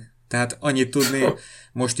tudni. Tehát annyit tudni,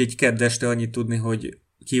 most így kedd este annyit tudni, hogy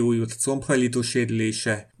kiújult a combhajlító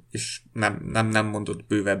sérülése, és nem mondott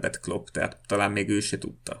bővebbet Klopp, tehát talán még ő se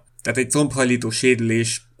tudta. Tehát egy combhajlító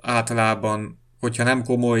sérülés általában, hogyha nem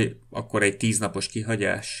komoly, akkor egy 10 napos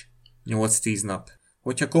kihagyás. 8-10 nap.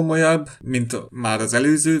 Hogyha komolyabb, mint már az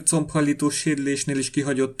előző combhajlító sérülésnél is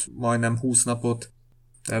kihagyott majdnem 20 napot,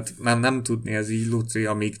 tehát nem tudni ez így, Luci,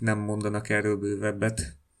 amíg nem mondanak erről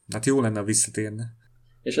bővebbet. Hát jó lenne, visszatérne.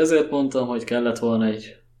 És ezért mondtam, hogy kellett volna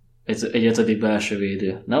egy 5. belső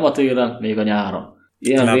védő. Nem a télen, még a nyáron.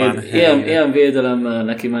 Ilyen védelemmel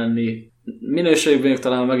neki menni. Minőségben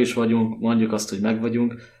talán meg is vagyunk, mondjuk azt, hogy meg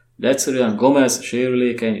vagyunk, de egyszerűen Gomez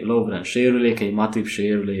sérülékeny, Lovren sérülékeny, Matip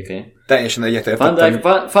sérülékeny. Teljesen egyetértettem.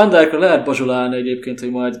 Van Dijkra lehet bazsolálni egyébként,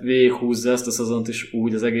 hogy majd végighúzza ezt a szezont is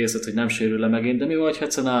úgy az egészet, hogy nem sérül le megint, de mi vagy, ha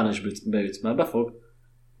egyszer nála is beüt, mert befog.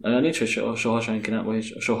 Olyan nincs, hogy soha senki nem,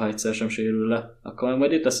 vagy soha egyszer sem sérül le. Akkor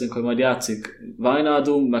majd itt leszünk, hogy majd játszik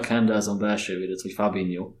Wijnaldum, meg Henderson belső védőt, vagy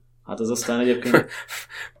Fabinho. Hát az aztán egyébként...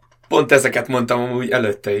 Pont ezeket mondtam amúgy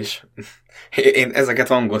előtte is. Én ezeket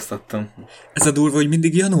hangoztattam. Ez a durva, hogy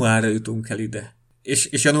mindig januárra jutunk el ide.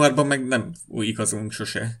 És januárban meg nem új igazunk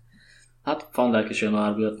sose. Hát Van Dijk is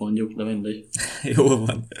januárban mondjuk, de mindegy. Jól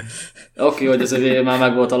van. Oké, hogy ez már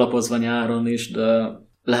meg volt alapozva nyáron is, de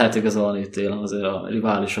lehet igazolni télen, azért a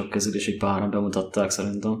riválisok közül is egy páran bemutatták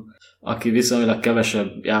szerintem. Aki viszonylag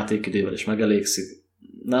kevesebb játékidővel is megelégszik.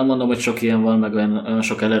 Nem mondom, hogy sok ilyen van, meg olyan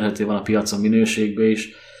sok elérhető van a piacon minőségben is,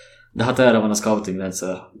 de hát erre van a scouting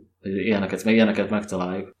rendszer, hogy ilyeneket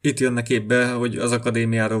megtaláljuk. Itt jönnek képbe, hogy az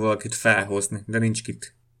akadémiáról valakit felhozni, de nincs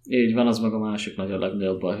kit. Így van, az meg a másik nagyon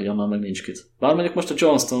legnagyobb baj, hogy onnan meg nincs kit. Bár mondjuk most a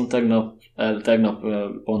Johnston tegnap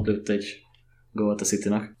pont lőtt egy gólt a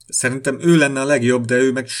Citynek. Szerintem ő lenne a legjobb, de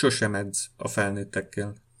ő meg sosem edz a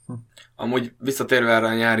felnőttekkel. Amúgy visszatérve erre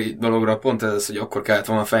a nyári dologra, pont ez az, hogy akkor kellett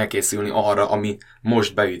volna felkészülni arra, ami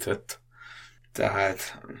most beütött.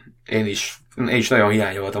 Tehát én is nagyon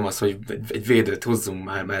hiányoltam azt, hogy egy védőt hozzunk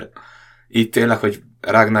már, mert itt tényleg, hogy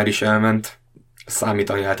Ragnar is elment,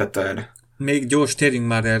 számítani lehetett erre. Még gyors térjünk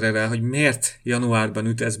már erre rá, hogy miért januárban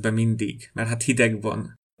üt ez be mindig, mert hát hideg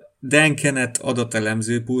van. Dan Kennett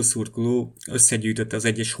adatelemző pulszurkoló összegyűjtötte az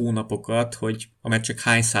egyes hónapokat, hogy a meccsek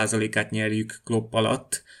hány százalékát nyerjük Klopp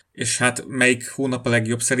alatt, és hát melyik hónap a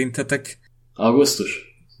legjobb szerintetek? Augusztus.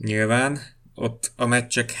 Nyilván. Ott a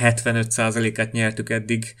meccsek 75%-át nyertük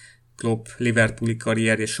eddig Klopp Liverpooli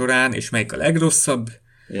karrierje során, és melyik a legrosszabb?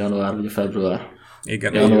 Január vagy február.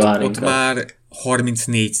 Igen, ott már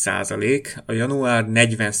 34%, a január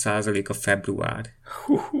 40% a február.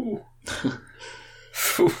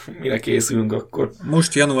 Mire készülünk akkor?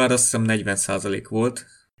 Most január azt hiszem 40% volt.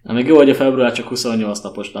 Még jó, hogy a február csak 28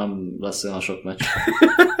 napos, nem lesz olyan sok meccs.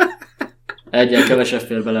 Egyen kevesebb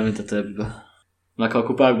fér bele, mint a többbe. Meg ha a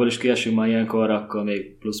kupákból is kiesünk már ilyenkor, akkor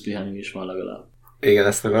még plusz pihenünk is van legalább. Igen,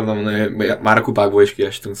 ezt akartam mondani, hogy már a kupákból is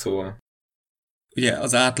kiestünk, szóval. Ugye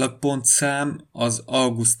az átlagpontszám az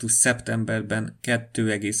augusztus-szeptemberben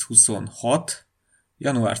 2,26,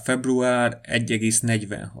 január-február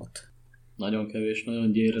 1,46. Nagyon kevés,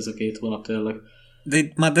 nagyon gyér ez a 2 hónap tényleg. De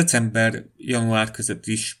itt már december-január között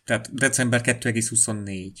is, tehát december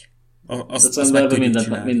 2,24.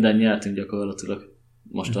 Decemberben minden nyertünk gyakorlatilag.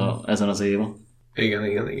 most ezen az éven.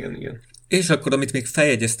 Igen. És akkor, amit még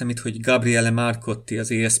feljegyeztem itt, hogy Gabriele Marcotti,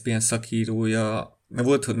 az ESPN szakírója,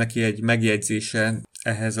 volt neki egy megjegyzése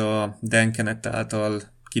ehhez a Dan Kennett által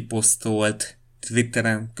kiposztolt,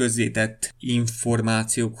 Twitteren közzétett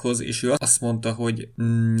információkhoz, és ő azt mondta, hogy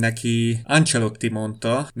neki Ancelotti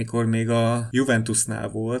mondta, mikor még a Juventusnál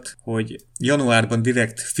volt, hogy januárban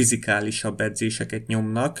direkt fizikálisabb edzéseket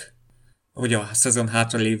nyomnak, hogy a szezon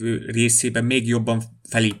hátralévő részében még jobban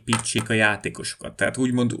felépítsék a játékosokat. Tehát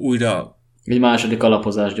úgymond újra... Egy második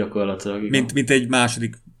alapozás gyakorlatilag. Mint egy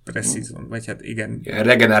második preseason, vagy hát igen.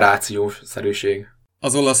 Regenerációs szerűség.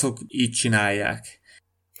 Az olaszok így csinálják.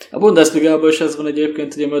 A Bundesligában is ez van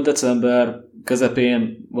egyébként, ugye mert december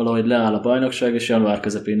közepén valahogy leáll a bajnokság, és január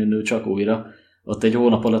közepén indul csak újra. Ott egy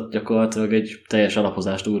hónap alatt gyakorlatilag egy teljes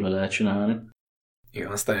alapozást újra lehet csinálni.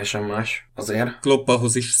 Igen, az teljesen más azért. Klopp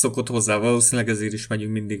ahhoz is szokott hozzá, valószínűleg ezért is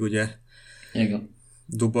megyünk mindig ugye Igen.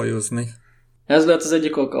 dubajozni. Ez lehet az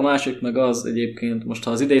egyik ok, a másik meg az egyébként, most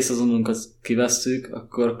ha az idei szezonunkat kivesszük,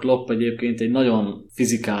 akkor Klopp egyébként egy nagyon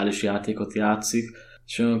fizikális játékot játszik,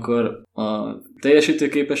 és amikor a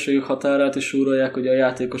teljesítőképességük határát is súrolják ugye a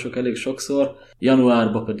játékosok elég sokszor,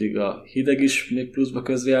 januárban pedig a hideg is még pluszba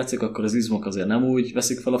közrejátszik, akkor az izmok azért nem úgy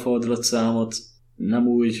veszik fel a fordulatszámot, nem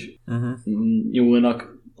úgy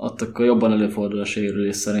nyúlnak, ott akkor jobban előfordul a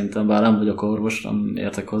sérülés szerintem, bár nem vagyok orvos, nem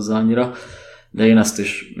értek hozzá annyira, de én ezt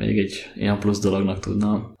is még egy ilyen plusz dolognak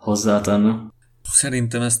tudnám hozzátenni.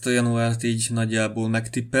 Szerintem ezt a januárt így nagyjából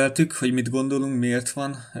megtippeltük, hogy mit gondolunk, miért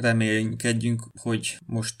van. Reménykedjünk, hogy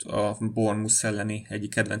most a Bournemouth elleni egyik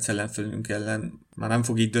kedvenc ellenfelünk ellen már nem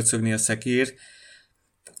fog így döcögni a szekér.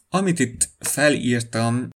 Amit itt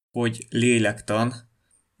felírtam, hogy lélektan,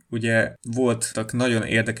 ugye voltak nagyon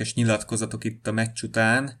érdekes nyilatkozatok itt a meccs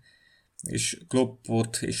után, és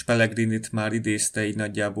Kloppot és Pellegrinit már idézte így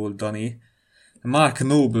nagyjából Dani. Mark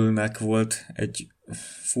Noble-nek volt egy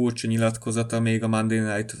furcsa nyilatkozata még a Monday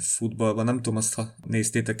Night Footballban, nem tudom, azt ha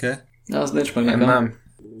néztétek-e? Az nincs meg nekem. Nem.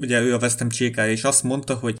 Ugye ő a West Ham csékája, és azt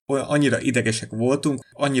mondta, hogy annyira idegesek voltunk,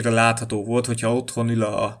 annyira látható volt, hogyha otthon ül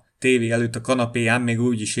a tévé előtt a kanapéján, még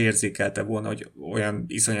úgy is érzékelte volna, hogy olyan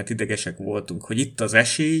iszonyat idegesek voltunk, hogy itt az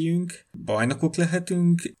esélyünk, bajnokok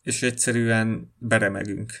lehetünk, és egyszerűen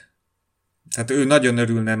beremegünk. Tehát ő nagyon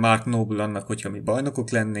örülne Mark Noble annak, hogyha mi bajnokok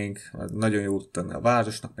lennénk, nagyon jól tenni a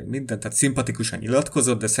városnak, meg mindent, tehát szimpatikusan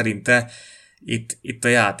nyilatkozott, de szerinte itt a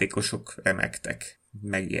játékosok remegtek,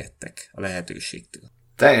 megijedtek a lehetőségtől.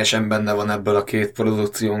 Teljesen benne van ebből a két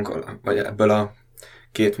produkciónk, vagy ebből a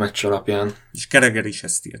két meccs alapján. És Kereger is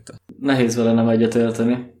ezt írta. Nehéz vele nem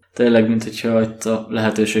egyetérteni. Tényleg, mint hogyha itt a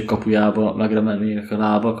lehetőség kapujába megremennének a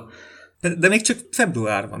lábak. De még csak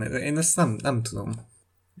február van, én ezt nem tudom.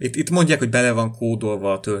 Itt mondják, hogy bele van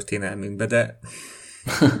kódolva a történelmünkbe, de...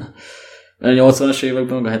 A 80-as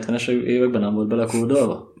években, meg a 70-es években nem volt bele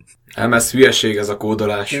kódolva? Nem, ez hülyeség, ez a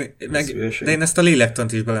kódolás. De én ezt a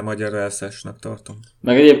lélektant is belemagyarázásnak tartom.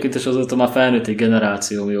 Meg egyébként is azóta már felnőtt egy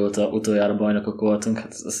generáció, mióta utoljára bajnokok voltunk.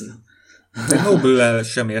 Hát De Noble-lel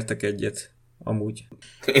sem értek egyet, amúgy.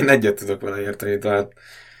 Én egyet tudok vele érteni, tehát...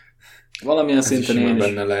 Valamilyen szinten én is.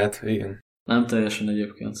 Benne lehet, igen. Nem teljesen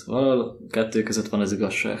egyébként. Valahol kettő között van ez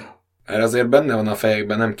igazság. Erre azért benne van a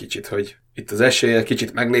fejekben nem kicsit, hogy itt az eséllyel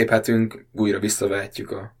kicsit megléphetünk, újra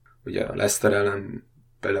visszavehetjük ugye a Leicester ellen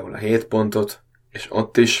például a 7 pontot, és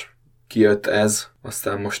ott is kijött ez,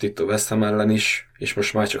 aztán most itt a West Ham ellen is, és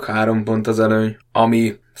most már csak 3 pont az előny,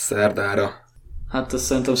 ami szerdára. Hát ez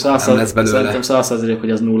szerintem 100%, hogy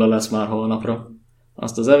ez 0 lesz már holnapra.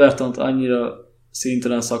 Azt az Evertont annyira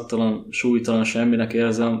szintelen, szaktalan, súlytalan semminek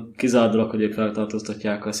érzem, kizárt dolog, hogy ők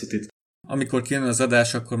feltartóztatják a Cityt. Amikor kijön az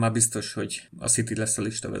adás, akkor már biztos, hogy a City lesz a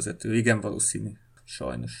listavezető. Igen, valószínű.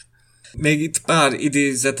 Sajnos. Még itt pár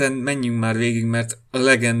idézeten menjünk már végig, mert a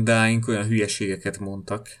legendáink olyan hülyeségeket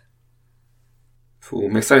mondtak. Fú,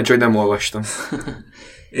 még szerencsé, hogy nem olvastam.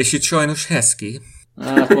 És itt sajnos Heskey.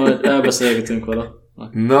 Hát majd elbeszélgetünk vele.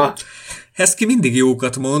 Na. Heskey mindig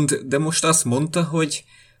jókat mond, de most azt mondta, hogy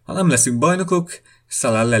ha nem leszünk bajnokok,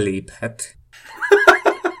 Salah leléphet.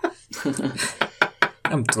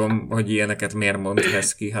 Nem tudom, hogy ilyeneket miért mond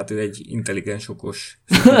Heskey, hát ő egy intelligens, okos.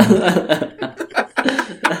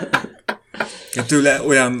 Tőle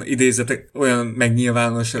olyan idézetek, olyan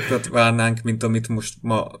megnyilvánosokat várnánk, mint amit most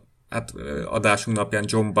ma adásunk napján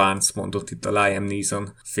John Barnes mondott itt a Liam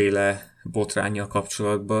Neeson féle botránnyal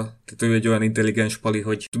kapcsolatban. Tehát ő egy olyan intelligens pali,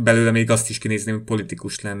 hogy belőle még azt is kinézni, hogy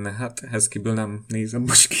politikus lenne. Hát Heskeyből nem nézem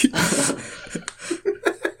most ki.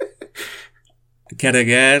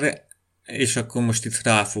 Kereger, és akkor most itt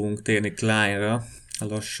rá fogunk térni Kleinra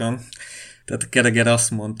lassan. Tehát Kereger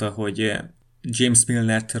azt mondta, hogy James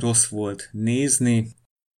Milnert rossz volt nézni,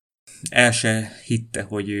 El se hitte,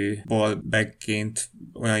 hogy ő ballbackként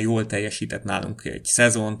olyan jól teljesített nálunk egy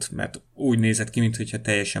szezont, mert úgy nézett ki, mintha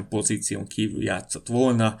teljesen pozíción kívül játszott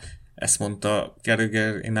volna. Ezt mondta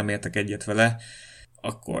Carragher, én nem értek egyet vele.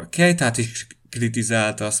 Akkor Keitát is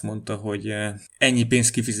kritizálta, azt mondta, hogy ennyi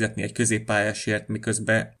pénzt kifizetni egy középpályásért,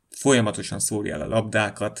 miközben folyamatosan szórja el a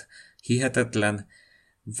labdákat, hihetetlen,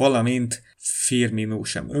 valamint Firmino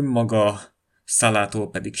sem önmaga, Salától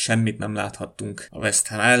pedig semmit nem láthattunk a West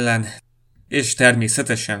Ham ellen, és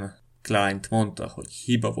természetesen Kleint mondta, hogy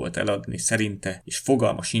hiba volt eladni szerinte, és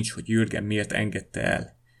fogalma sincs, hogy Jürgen miért engedte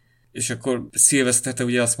el. És akkor Szilveszter, te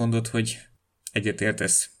ugye azt mondod, hogy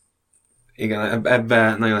egyetértesz. Igen,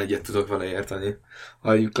 ebben nagyon egyet tudok vele érteni.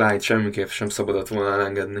 A Kleint semmiképp sem szabadott volna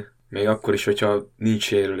elengedni. Még akkor is, hogyha nincs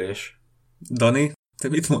sérülés. Dani, te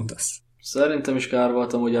mit mondasz? Szerintem is kár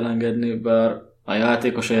volt amúgy elengedni, bár a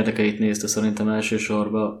játékos érdekeit nézte szerintem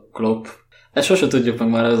elsősorban Klopp. Ezt sose tudjuk meg,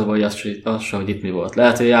 már ez a baj, az se, hogy itt mi volt.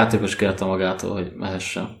 Lehet, hogy a játékos kérte magától, hogy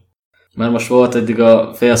mehessen. Mert most volt eddig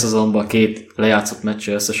a félszezonban 2 lejátszott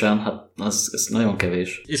meccse összesen, hát ez nagyon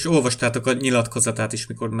kevés. És olvastátok a nyilatkozatát is,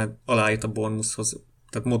 mikor aláírt a Bournemouthhoz.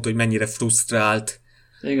 Tehát mondta, hogy mennyire frusztrált,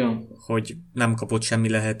 igen, hogy nem kapott semmi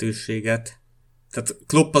lehetőséget. Tehát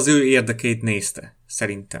Klopp az ő érdekeit nézte,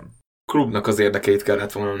 szerintem. Klubnak az érdekeit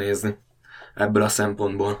kellett volna nézni ebből a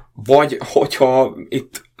szempontból. Vagy hogyha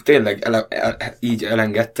itt tényleg így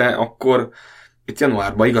elengedte, akkor itt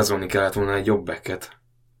januárban igazolni kellett volna egy jobb backet.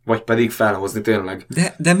 Vagy pedig felhozni tényleg.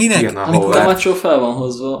 De minek? a Macho fel van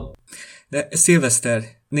hozva. De Szilveszter,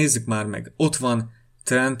 nézzük már meg. Ott van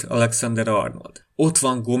Trent Alexander-Arnold. Ott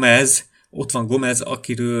van Gomez,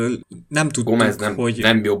 akiről nem tudtuk, Gomez hogy...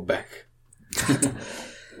 nem jobb back.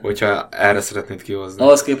 Hogyha erre szeretnéd kihozni.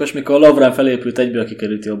 Ahhoz képest, mikor Lovren felépült, egyből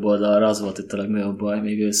kikerült jobb oldalra, az volt itt a legnagyobb baj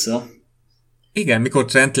még össze. Igen, mikor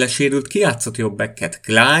Trent lesérült, ki játszott jobb backet?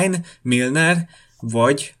 Klein, Milner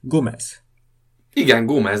vagy Gomez? Igen,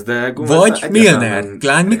 Gomez, de Gomez... Vagy Milner.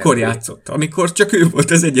 Klein mikor játszott? Amikor csak ő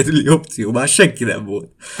volt az egyedüli opció, már senki nem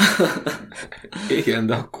volt. Igen,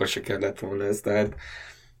 de akkor se kellett volna ez, tehát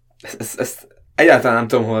ezt egyáltalán nem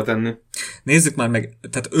tudom hol tenni. Nézzük már meg,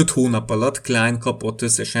 tehát 5 hónap alatt Klein kapott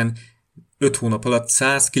összesen 5 hónap alatt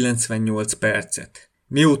 198 percet.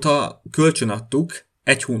 Mióta kölcsönadtuk,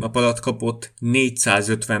 1 hónap alatt kapott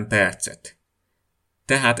 450 percet.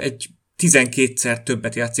 Tehát egy 12-szer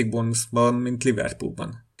többet játszik Bournemouthban, mint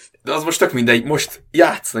Liverpoolban. De az most tök mindegy, most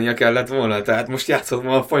játszania kellett volna, tehát most játszott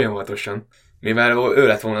volna folyamatosan. Mivel ő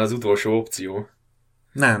lett volna az utolsó opció.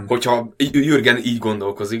 Nem. Hogyha Jürgen így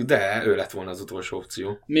gondolkozik, de ő lett volna az utolsó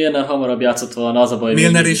opció. Milner hamarabb játszott volna, az a baj.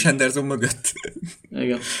 Milner és Henderson mögött.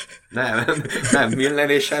 Igen. Nem, Milner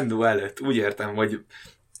és Hendo előtt. Úgy értem, hogy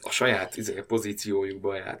a saját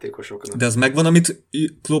pozíciójukban a játékosoknak. De az megvan, amit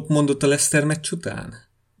Klopp mondott a Leicester meccs után?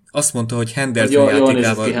 Azt mondta, hogy Henderson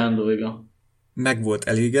játékával meg volt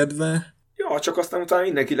elégedve. Ja, csak aztán utána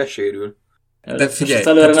mindenki lesérül. De figyelj,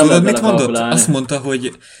 tudod, mit mondott? Azt mondta,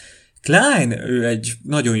 hogy Klein, ő egy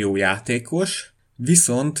nagyon jó játékos,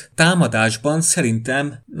 viszont támadásban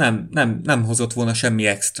szerintem nem hozott volna semmi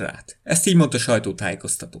extrát. Ezt így mondta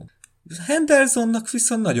sajtótájékoztatón. Hendersonnak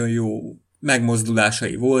viszont nagyon jó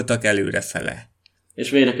megmozdulásai voltak előrefele. És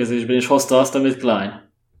védekezésben is hozta azt, amit Klein.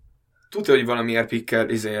 Tudja, hogy valamiért pikkel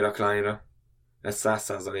a Kleinra. Ez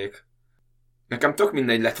 100%. Nekem tök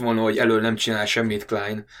mindegy lett volna, hogy elől nem csinál semmit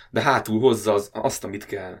Klein, de hátul hozza azt, amit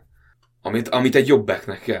kell. Amit egy jobb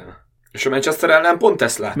backnek kell. És a Manchester ellen pont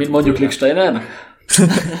ezt láttuk. Mint mondjuk Lichtsteiner?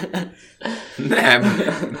 Nem.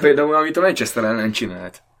 Például, amit a Manchester ellen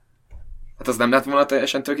csinált. Hát az nem lett volna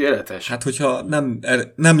teljesen tökéletes? Hát, hogyha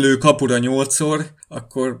nem lő kapura 8-szor,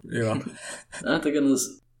 akkor ja. Hát igen,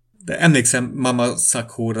 az... De emlékszem Mama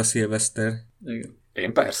Sakhóra Szilveszter. Igen.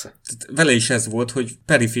 Én persze. Tehát vele is ez volt, hogy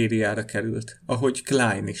perifériára került. Ahogy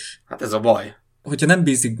Klein is. Hát ez a baj. Hogyha nem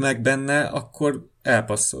bízik meg benne, akkor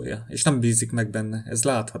elpasszolja. És nem bízik meg benne. Ez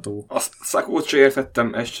látható. A Sakhót se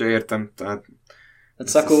értettem, ezt se értem. Tehát hát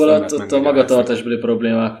Sakhóval ott a magatartásbeli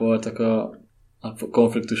problémák voltak a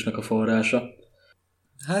konfliktusnak a forrása.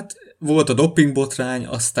 Hát volt a dopingbotrány,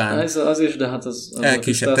 aztán az is, de hát az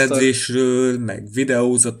elkésett edzésről, meg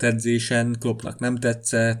videózott edzésen, Kloppnak nem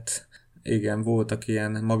tetszett. Igen, voltak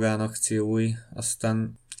ilyen magánakciói,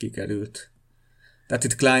 aztán kikerült. Tehát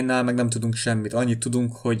itt Kleinnál meg nem tudunk semmit. Annyit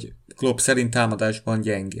tudunk, hogy Klopp szerint támadásban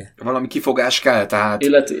gyenge. Valami kifogás kell, tehát...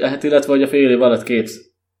 Illetve hogy a fél év alatt 2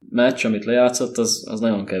 meccs, amit lejátszott, az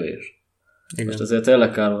nagyon kevés. Igen. Most azért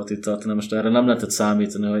tényleg kár volt itt tartani, most erre nem lehetett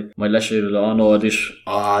számítani, hogy majd lesérül a Arnold is.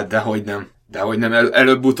 Dehogy nem,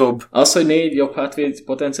 előbb-utóbb. Az, hogy 4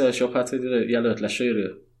 potenciális jobb hátvéd jelölt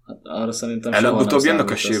lesérül, Hát arra szerintem előbb-utóbb jönnek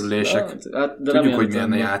a sérülések. De tudjuk, hogy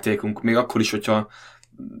milyen a játékunk, még akkor is, hogyha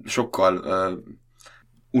sokkal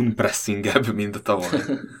unpressingebb, mint a tavaly.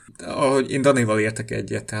 Ahogy én Danival értek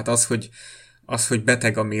egyet, tehát az, hogy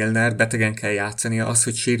beteg a Milner, betegen kell játszania, az,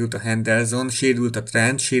 hogy sérült a Henderson, sérült a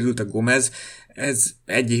Trent, sérült a Gomez, ez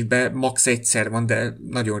egy évben max. Egyszer van, de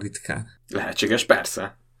nagyon ritkán. Lehetséges,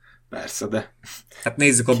 persze. Persze, de... Hát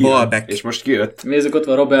nézzük a Balbeck. És most kijött. Nézzük, ott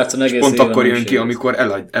van Robertson egész pont akkor jön ki, amikor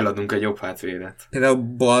eladunk egy jobb hátvédet. Például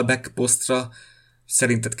Balbeck posztra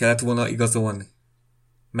szerinted kellett volna igazolni?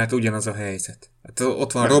 Mert ugyanaz a helyzet. Hát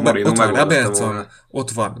ott van ott van Robertson,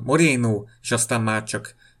 ott van Moreno, és aztán már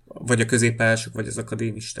csak vagy a középpályások, vagy az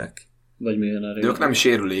akadémisták. Vagy milyen erő. De ők nem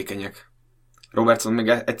sérülékenyek. Robertson még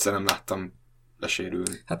egyszer nem láttam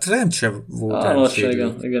lesérülni. Hát Trent sem volt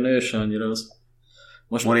elsérült. Igen, ő sem annyira az.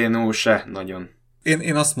 Most Moreno se nagyon.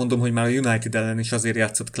 Én azt mondom, hogy már a United ellen is azért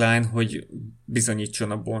játszott Klein, hogy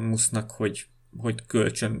bizonyítson a Bournemouthnak, hogy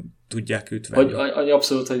kölcsön tudják őt venni. Hogy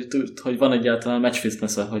abszolút, hogy van egyáltalán match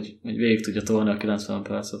fitness-e, hogy végig tudja tolni a 90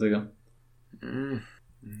 percet, igen.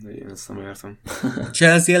 De én ezt nem értem.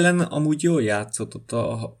 Chelsea ellen amúgy jól játszott, ott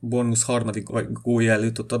a Bournemouth harmadik gólja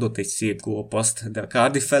előtt ott adott egy szép gólpaszt, de a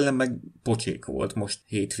Cardiff ellen meg pocsék volt most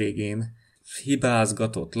hétvégén.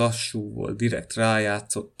 Hibázgatott, lassú volt, direkt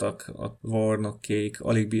rájátszottak a Warnockék,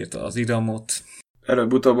 alig bírta az iramot.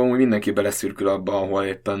 Előbb-utóbb amúgy mindenki beleszürkül abba, ahol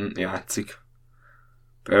éppen játszik.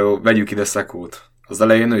 Például vegyük ide Szekót. Az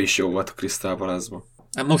elején ő is jó volt a Crystal Palace-ban.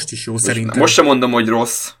 Hát most is jó szerintem. Most sem mondom, hogy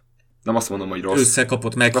rossz. Nem azt mondom, hogy rossz.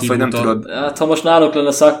 Összekapott meghívót. Hát ha most náluk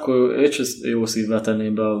lenne Sakko, őt is jó szívvel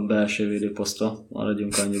tenném be a belső védőposztra.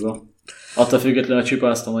 Maradjunk annyiba. Attól függetlenül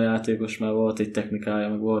csipáztam a játékos, mert volt egy technikája,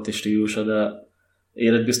 meg volt egy stílusa, de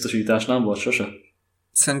életbiztosítás nem volt sose.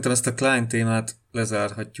 Szerintem ezt a Klein témát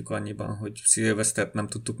lezárhatjuk annyiban, hogy Szilvesztert nem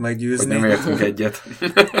tudtuk meggyőzni. Hogy nem értünk egyet.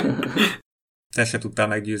 Te se tudtál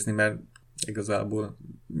meggyőzni, mert igazából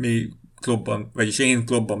mi klubban, vagyis én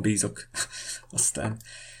klubban bízok. Aztán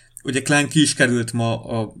ugye Klein ki is került ma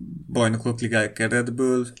a Bajnokok Ligája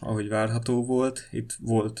keretből, ahogy várható volt. Itt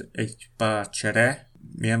volt egy pár csere.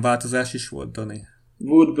 Milyen változás is volt, Dani?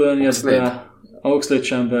 Woodburn jött be,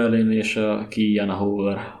 Oxlade-Chamberlain és a Kian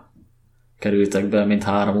Hoover kerültek be, mint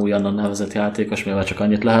 3 újonnan nevezett játékos, mivel csak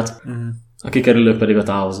annyit lehet. A kikerülők pedig a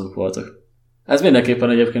távozók voltak. Ez mindenképpen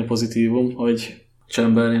egyébként pozitívum, hogy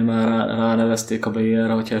Chamberlain már ránevezték a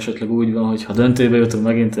BR-re, hogyha esetleg úgy van, hogy ha döntőbe jutunk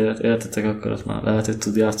megint értetek, akkor ott már lehet, hogy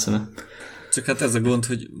tud játszani. Csak hát ez a gond,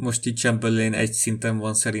 hogy most itt Chamberlain egy szinten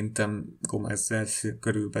van szerintem Gomezzel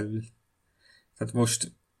körülbelül. Tehát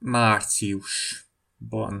most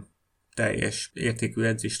márciusban teljes értékű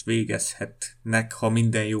edzést végezhetnek, ha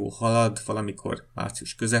minden jó halad, valamikor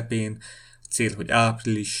március közepén. A cél, hogy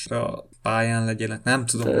áprilisra pályán legyenek, nem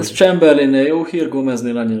tudom. Ez hogy... Chamberlainnél jó hír,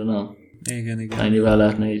 Gomeznél annyira nem. Igen. Ennyivel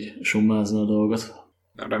lehetne így summázni a dolgot.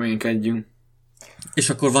 Reménykedjünk. És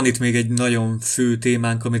akkor van itt még egy nagyon fő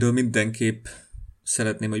témánk, amiről mindenképp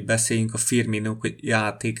szeretném, hogy beszéljünk, a Firmino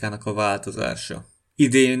játékának a változása.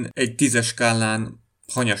 Idén egy 10-es skálán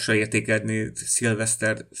hanyasra értékelni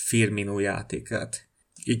Szilveszter Firmino játékát.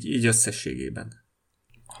 Így összességében.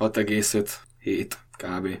 6,5-7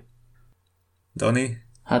 kb. Dani?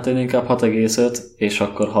 Hát én inkább 6,5 és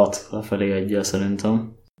akkor 6 lefelé egyel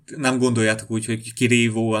szerintem. Nem gondoljátok úgy, hogy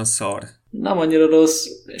kirívóan szar? Nem annyira rossz,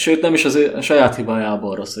 sőt nem is a saját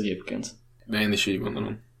hibájából rossz egyébként. De én is így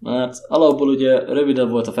gondolom. Mert alapból ugye rövidebb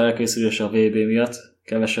volt a felkészülése a VB miatt,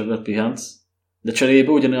 kevesebbet pihent, de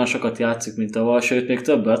cserébe ugyanolyan sokat játszik, mint tavaly, sőt még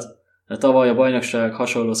többet, de tavaly a bajnokság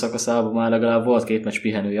hasonló szakaszában már legalább volt 2 meccs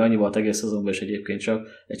pihenője, annyi volt egész szezonban, és egyébként csak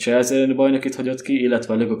egy Chelsea elleni bajnokit hagyott ki,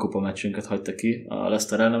 illetve a Liga Kupa meccsünket hagyta ki, a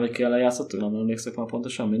Leicester ellen, hogy ki ellen játszottuk, nem emlékszek már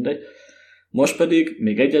pontosan, mindegy. Most pedig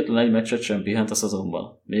még egyetlen egy meccset sem pihent a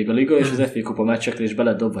szezonban. Még a Liga és az FA Kupa meccsekre is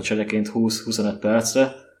belett dobva csereként 20-25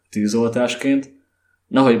 percre, tűzoltásként,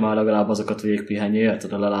 nehogy már legalább azokat végigpihenje,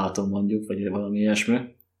 érted, a lelátom mondjuk, vagy valami ilyesmi.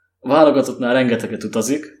 A válogatottnál rengeteget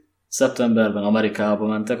utazik, szeptemberben Amerikába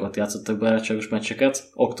mentek, ott játszottak barátságos meccseket,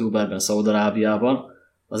 októberben Szaúd-Arábiában,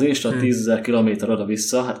 az Insta 10.000 km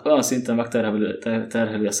oda-vissza, hát olyan szinten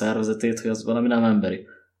megterheli a szervezetét, hogy az valami nem emberi.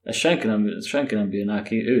 Ezt senki nem bírná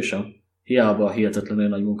ki, ő sem. Hiába hihetetlenül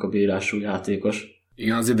nagy munkabírású játékos.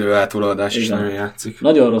 Igen, az idő eltolódás is nagyon játszik.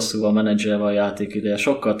 Nagyon rosszul van menedzselve a játék ideje,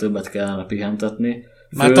 sokkal többet kellene pihentetni.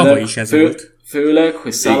 Már tavaly is ez volt. Főleg,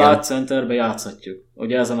 hogy Salah centerbe játszhatjuk.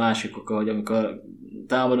 Ugye ez a másik oka, hogy amikor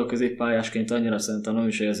támadó középpályásként annyira szerintem nem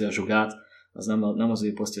is érzi a zsugát, az nem az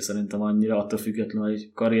ő posztja szerintem annyira, attól függetlenül,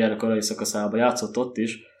 hogy karrier korai szakaszában játszott ott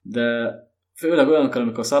is, de Főleg olyankor,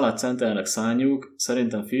 amikor Salát centernek szánjuk,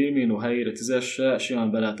 szerintem Firmino helyére 10-esre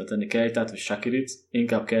simán be lehetne tenni Keitát vagy Shakirit,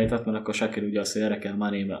 inkább Keitát, mert akkor Shakiri ugye azt érre kell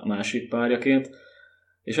Mané a másik párjaként,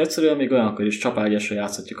 és egyszerűen még olyankor is csapágyasra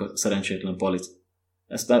játszhatjuk a szerencsétlen Palit.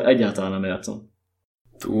 Ezt egyáltalán nem értem.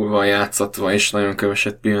 Túl van játszatva, és nagyon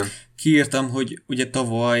keveset pihen. Kiírtam, hogy ugye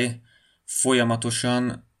tavaly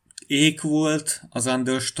folyamatosan ék volt az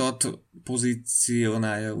Understat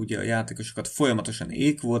pozícionálja, ugye a játékosokat folyamatosan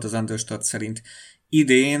ék volt az Understat szerint.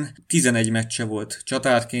 Idén 11 meccse volt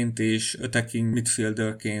csatárként és attacking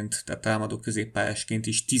midfielderként, tehát támadó középpályásként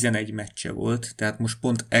is 11 meccse volt, tehát most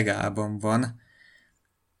pont egálban van.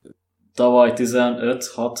 Tavaly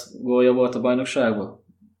 15-6 gólja volt a bajnokságban?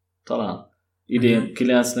 Talán. Idén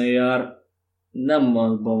 9-nél jár. Nem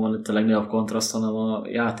abban van itt a legnagyobb kontraszt, hanem a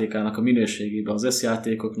játékának a minőségében, az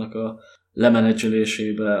összjátékoknak a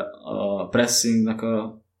lemenedzselésébe, a pressingnek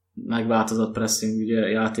a megváltozott pressing ugye,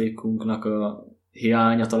 játékunknak a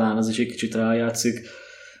hiánya, talán az is egy kicsit rájátszik.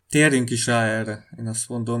 Térjünk is rá erre, én azt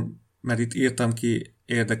mondom, mert itt írtam ki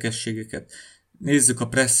érdekességeket. Nézzük a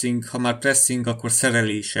pressing, ha már pressing, akkor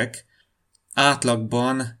szerelések.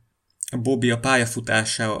 Átlagban Bobby a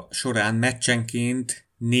pályafutása során meccsenként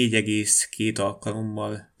 4,2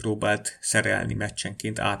 alkalommal próbált szerelni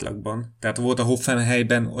meccsenként átlagban. Tehát volt a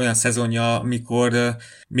Hoffenheimben olyan szezonja, amikor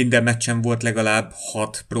minden meccsen volt legalább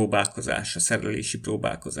 6 próbálkozása, szerelési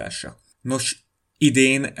próbálkozása. Nos,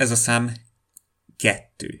 idén ez a szám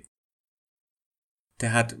 2.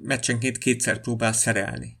 Tehát meccsenként 2-szer próbál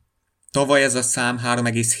szerelni. Tavaly ez a szám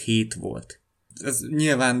 3,7 volt. Ez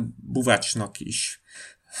nyilván Buvácsnak is.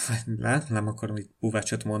 Nem akarom itt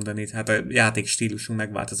Buvácsot mondani, hát a játék stílusunk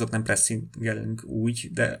megváltozott, nem pressingelünk úgy,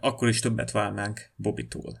 de akkor is többet várnánk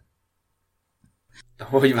Bobitól.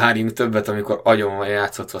 Hogy várjunk többet, amikor agyon van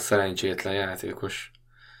játszatva szerencsétlen játékos?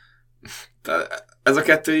 Ez a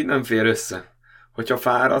kettő így nem fér össze. Hogyha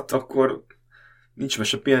fáradt, akkor nincs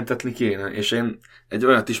mese, pihentetni kéne. És én egy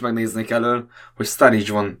olyat is megnéznék elől, hogy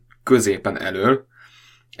Sturridge van középen elől,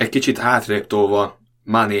 egy kicsit hátrébb tolva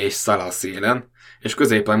Mané és Salah szélen, és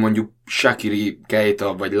középen mondjuk Shaqiri,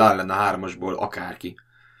 Keita vagy Lallen a 3-asból akárki.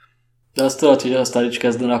 De azt tudod, hogy a Sturridge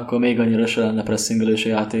kezdene, akkor még annyira se lenne pressingelős a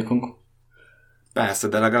játékunk. Persze,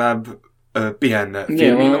 de legalább pihenne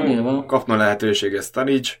Firmino, nyilván. kapna lehetőséget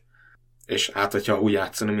Sturridge, és hát, hogyha úgy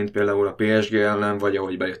játszani, mint például a PSG ellen, vagy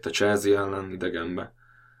ahogy bejött a Chelsea ellen idegenbe.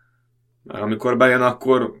 Mert amikor bejön,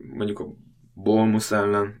 akkor mondjuk a Burnley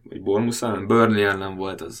ellen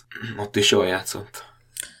volt az. Ott is jól játszott.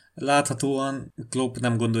 Láthatóan Klopp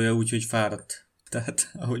nem gondolja úgy, hogy fáradt.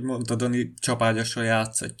 Tehát, ahogy mondta Dani, csapágyasra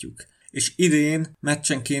játszatjuk. És idén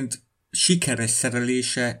meccsenként sikeres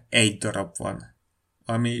szerelése 1 darab van,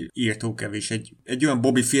 ami írtó kevés. Egy olyan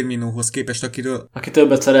Bobby Firminohoz képest, akiről... Aki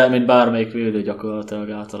többet szerel, mint bármelyik védő gyakorlatilag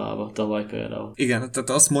általában, tavaly például. Igen, tehát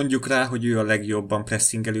azt mondjuk rá, hogy ő a legjobban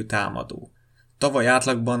pressingelő támadó. Tavaly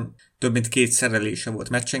átlagban több mint 2 szerelése volt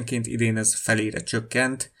meccsenként, idén ez felére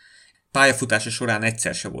csökkent. Pályafutása során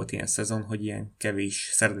egyszer se volt ilyen szezon, hogy ilyen kevés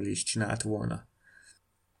szerelést csinált volna.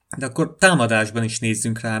 De akkor támadásban is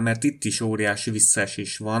nézzünk rá, mert itt is óriási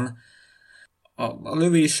visszaesés van. A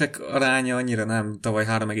lövések aránya annyira nem, tavaly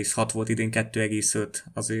 3,6 volt, idén 2,5,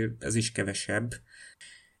 azért ez is kevesebb.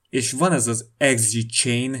 És van ez az XG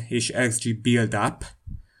Chain és XG Build Up,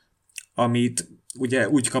 amit ugye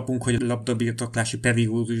úgy kapunk, hogy labdabirtoklási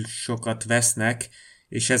periódusokat vesznek,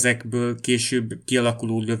 és ezekből később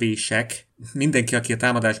kialakuló lövések, mindenki, aki a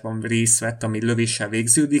támadásban részt vett, ami lövéssel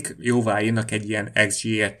végződik, jóvá írnak egy ilyen XG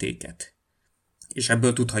értéket. És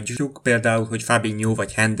ebből tudhatjuk például, hogy Fabinho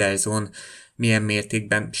vagy Henderson milyen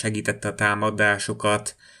mértékben segítette a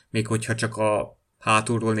támadásokat, még hogyha csak a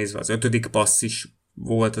hátulról nézve az 5. passz is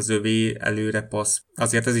volt az övé, előre passz.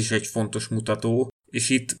 Azért ez is egy fontos mutató, és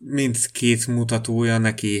itt mindkét mutatója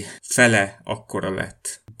neki fele akkora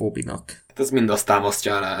lett Bobbynak. Ez mind azt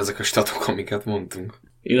támasztja alá, ezek a statok, amiket mondtunk.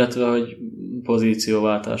 Illetve, hogy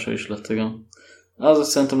pozícióváltása is lett, igen. Az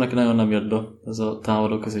szerintem neki nagyon nem jött be, ez a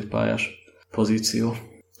támadó középpályás pozíció.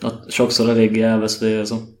 Sokszor eléggé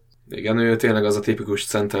elveszélyezem. Igen, ő tényleg az a tipikus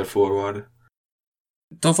center forward.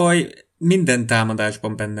 Tavaly minden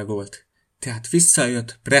támadásban benne volt. Tehát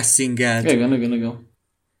visszajött, pressingelt. Igen.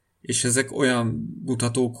 És ezek olyan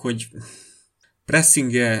mutatók, hogy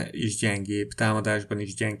pressingje is gyengébb, támadásban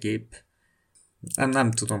is gyengébb.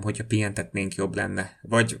 Nem tudom, hogyha pihentetnénk jobb lenne.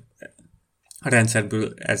 Vagy a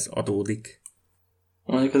rendszerből ez adódik.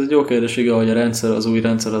 Mondjuk ez egy jó kérdés, igen, hogy a rendszer, az új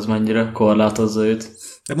rendszer az mennyire korlátozza őt.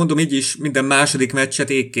 De mondom, így is minden második meccset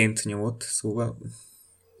ékként nyomott, szóval...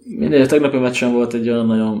 Mindegy, a tegnapi meccsen volt egy olyan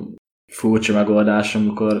nagyon furcsa megoldás,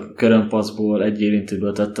 amikor körömpaszból egy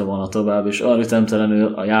érintőből tette volna tovább, és arra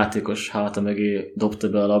ütemtelenül a játékos háta mögé dobta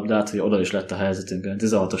be a labdát, hogy oda is lett a helyzetünkön.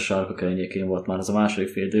 16-os sárga környékén volt már az a második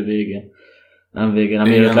fél idő végén. Nem végén, nem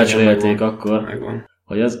mielőtt lecserélték akkor. Megvan.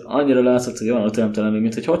 Hogy ez annyira látszott, hogy olyan ütemtelenül,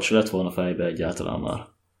 mint hogy hogy se lett volna fejbe egyáltalán már.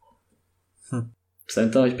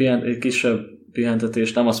 Szerintem, hogy egy kisebb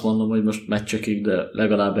pihentetés, nem azt mondom, hogy most meccsekig, de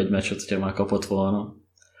legalább egy meccset, hogyha már kapott volna,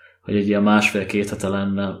 hogy egy ilyen 1,5-2 hete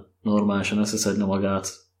lenne normálisan összeszedni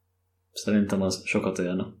magát, szerintem az sokat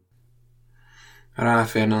érne.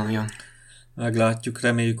 Ráférne olyan. Meglátjuk,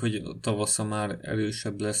 reméljük, hogy tavasza már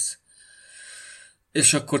erősebb lesz.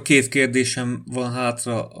 És akkor 2 kérdésem van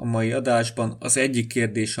hátra a mai adásban. Az egyik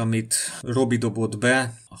kérdés, amit Robi dobott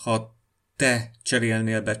be, ha te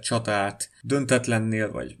cserélnél be csatát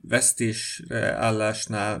döntetlennél, vagy vesztésre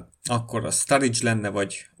állásnál, akkor a Sturridge lenne,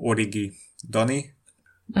 vagy Origi? Dani?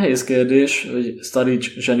 Nehéz kérdés, hogy Sturridge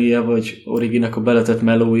zsenie, vagy Originek a beletett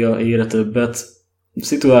melója ére többet.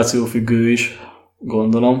 Szituációfüggő is,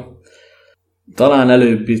 gondolom. Talán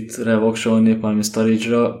előbb itt voksolnék valami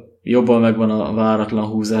Sturridge-ra, jobban megvan a váratlan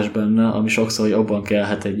húzás benne, ami sokszor jobban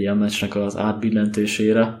kellhet egy ilyen meccsnek az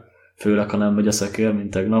átbillentésére, főleg ha nem megy a szekér, mint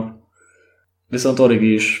tegnap. Viszont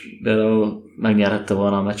Origi is például megnyerhette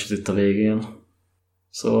volna a meccset itt a végén.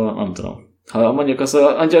 Szóval nem tudom. Ha mondjuk azt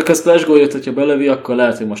a splash gólját, hogyha belövi, akkor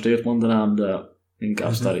lehet, hogy most őt mondanám, de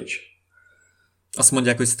inkább Sturridge. Azt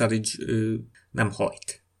mondják, hogy Sturridge nem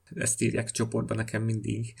hajt. Ezt írják csoportban nekem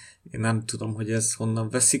mindig. Én nem tudom, hogy ez honnan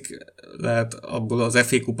veszik. Lehet abból az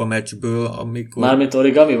FA Kupa meccsből, amikor... Mármint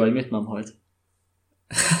origami, vagy mit nem hajt?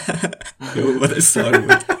 Jó, van, ez szar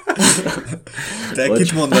volt. Te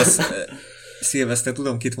kit mondasz? Szilveszter,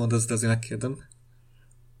 tudom, kit mondasz, de azért megkérdem.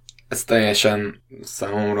 Ez teljesen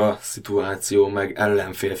számomra szituáció, meg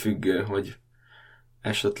ellenfél függő, hogy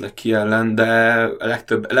esetleg ki ellen, de a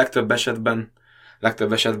legtöbb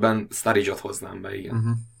esetben Sturridge-ot hoznám be, igen.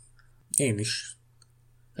 Uh-huh. Én is.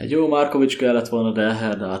 Egy jó Markovics kellett volna, de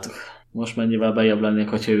elherdáltuk. Most mennyivel bejebb lennék,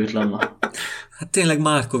 hogyha őt lenne. Hát tényleg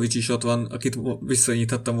Markovics is ott van, akit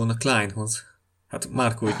visszanyíthattam volna Kleinhoz. Hát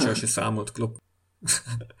Markovics-sal se számolt Klopp.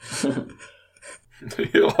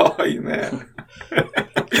 Jaj, ne!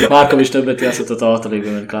 Markovics többet játszott a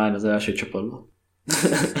tartalékban, mint Klein az első csapatban.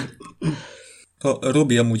 A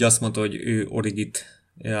Robi amúgy azt mondta, hogy ő Origit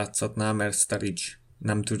játszatná, mert Sturridge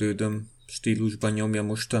nem törődöm stílusban nyomja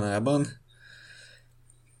mostanában.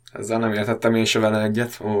 Ezzel nem értettem én se vele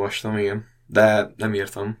egyet, olvastam, igen. De nem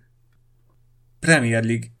írtam. Premier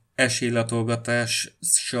League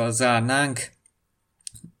esélylatolgatással zárnánk.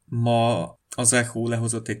 Ma az Echo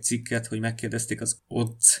lehozott egy cikket, hogy megkérdezték az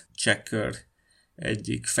Odds Checker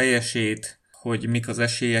egyik fejesét, hogy mik az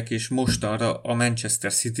esélyek, és mostanra a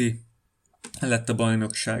Manchester City lett a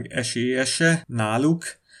bajnokság esélyese náluk.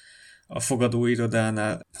 A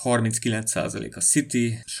fogadóirodánál 39% a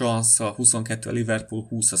City, Chance 22 a Liverpool,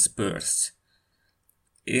 20 a Spurs.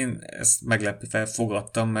 Én ezt meglepve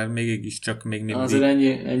fogadtam, mert mégis csak még mindig... Azért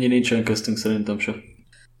ennyi nincsen köztünk szerintem sem.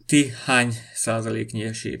 Ti hány százaléknyi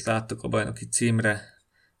esélyt láttok a bajnoki címre,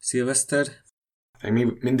 Szilveszter?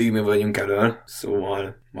 Mindig mi vagyunk elől,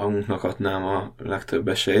 szóval magunknak adnám a legtöbb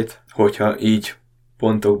esélyt, hogyha így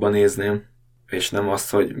pontokban nézném, és nem azt,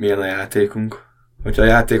 hogy milyen a játékunk. Hogyha a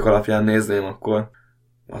játék alapján nézném, akkor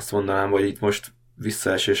azt mondanám, hogy itt most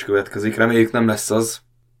visszaesés következik. Reméljük nem lesz az,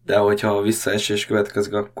 de hogyha visszaesés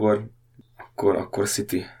következik, akkor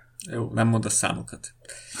City. Jó, nem mondd a számokat.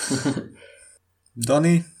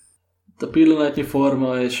 Dani? A pillanatnyi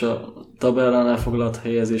forma és a tabellán elfoglalt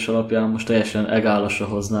helyezés alapján most teljesen egálosra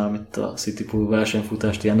hoznám itt a City Pool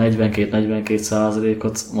versenyfutást, ilyen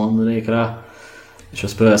 42-42%-ot mondanék rá, és a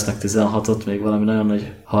Spursnek 16-ot, még valami nagyon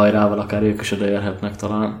nagy hajrával akár ők is odaérhetnek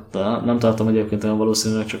talán, de nem tartom egyébként olyan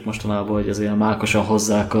valószínűleg, csak mostanában, hogy az ilyen mákosan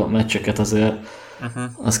hozzák a meccseket azért,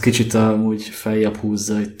 az kicsit úgy feljebb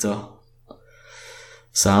húzza itt a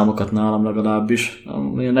számokat nálam legalábbis.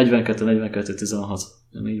 42-42-16,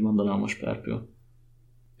 én így mondanám most perpül.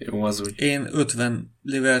 Jó, az úgy. Én 50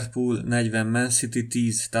 Liverpool, 40 Man City,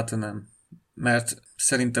 10 Tottenham, mert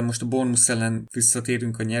szerintem most a Bournemouth ellen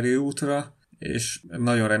visszatérünk a nyerőútra, és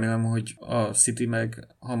nagyon remélem, hogy a City meg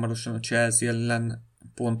hamarosan a Chelsea ellen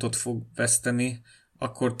pontot fog veszteni,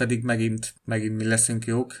 akkor pedig megint mi leszünk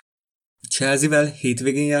jók. Chelsea-vel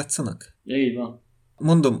hétvégén játszanak? Ja, így van.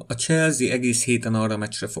 Mondom, a Chelsea egész héten arra a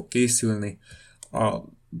meccsre fog készülni,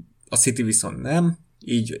 a City viszont nem,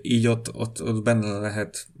 így ott benne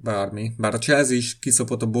lehet bármi. Bár a Chelsea is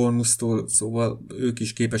kiszopott a Bournemouth-tól, szóval ők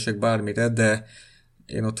is képesek bármire, de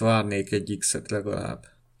én ott várnék egy X-et legalább.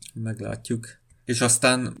 Meglátjuk. És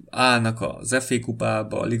aztán állnak az FA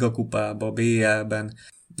kupába, a Liga kupába, a BL-ben.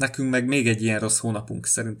 Nekünk meg még egy ilyen rossz hónapunk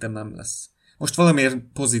szerintem nem lesz. Most valamiért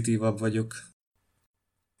pozitívabb vagyok.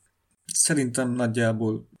 Szerintem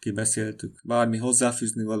nagyjából kibeszéltük. Bármi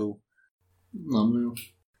hozzáfűzni való? Nem jó.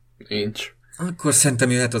 Nincs. Akkor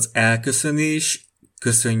szerintem jöhet az elköszönés.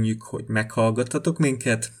 Köszönjük, hogy meghallgattatok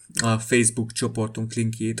minket. A Facebook csoportunk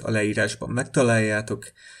linkjét a leírásban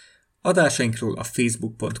megtaláljátok. Adásainkról a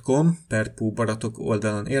facebook.com/Póbaratok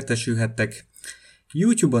oldalon értesülhettek.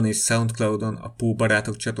 YouTube-on és Soundcloudon a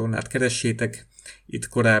Póbarátok csatornát keressétek. Itt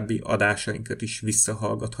korábbi adásainkat is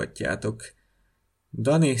visszahallgathatjátok.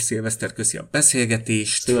 Dani, Szilveszter, köszi a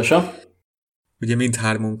beszélgetést. Szívesen. Ugye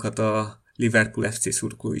mindhármunkat a Liverpool FC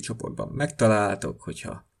szurkolói csoportban megtaláltok,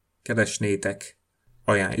 hogyha keresnétek,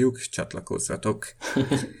 ajánljuk, csatlakozzatok.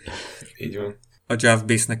 Így van. A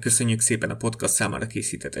Javbase-nek köszönjük szépen a podcast számára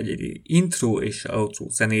készített egyedi intro és outro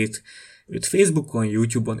zenét. Őt Facebookon,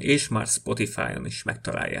 YouTube-on és már Spotify-on is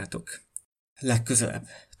megtaláljátok. Legközelebb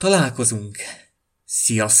találkozunk.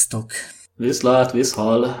 Sziasztok! Viszlát,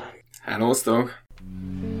 viszhall! Hálóztok!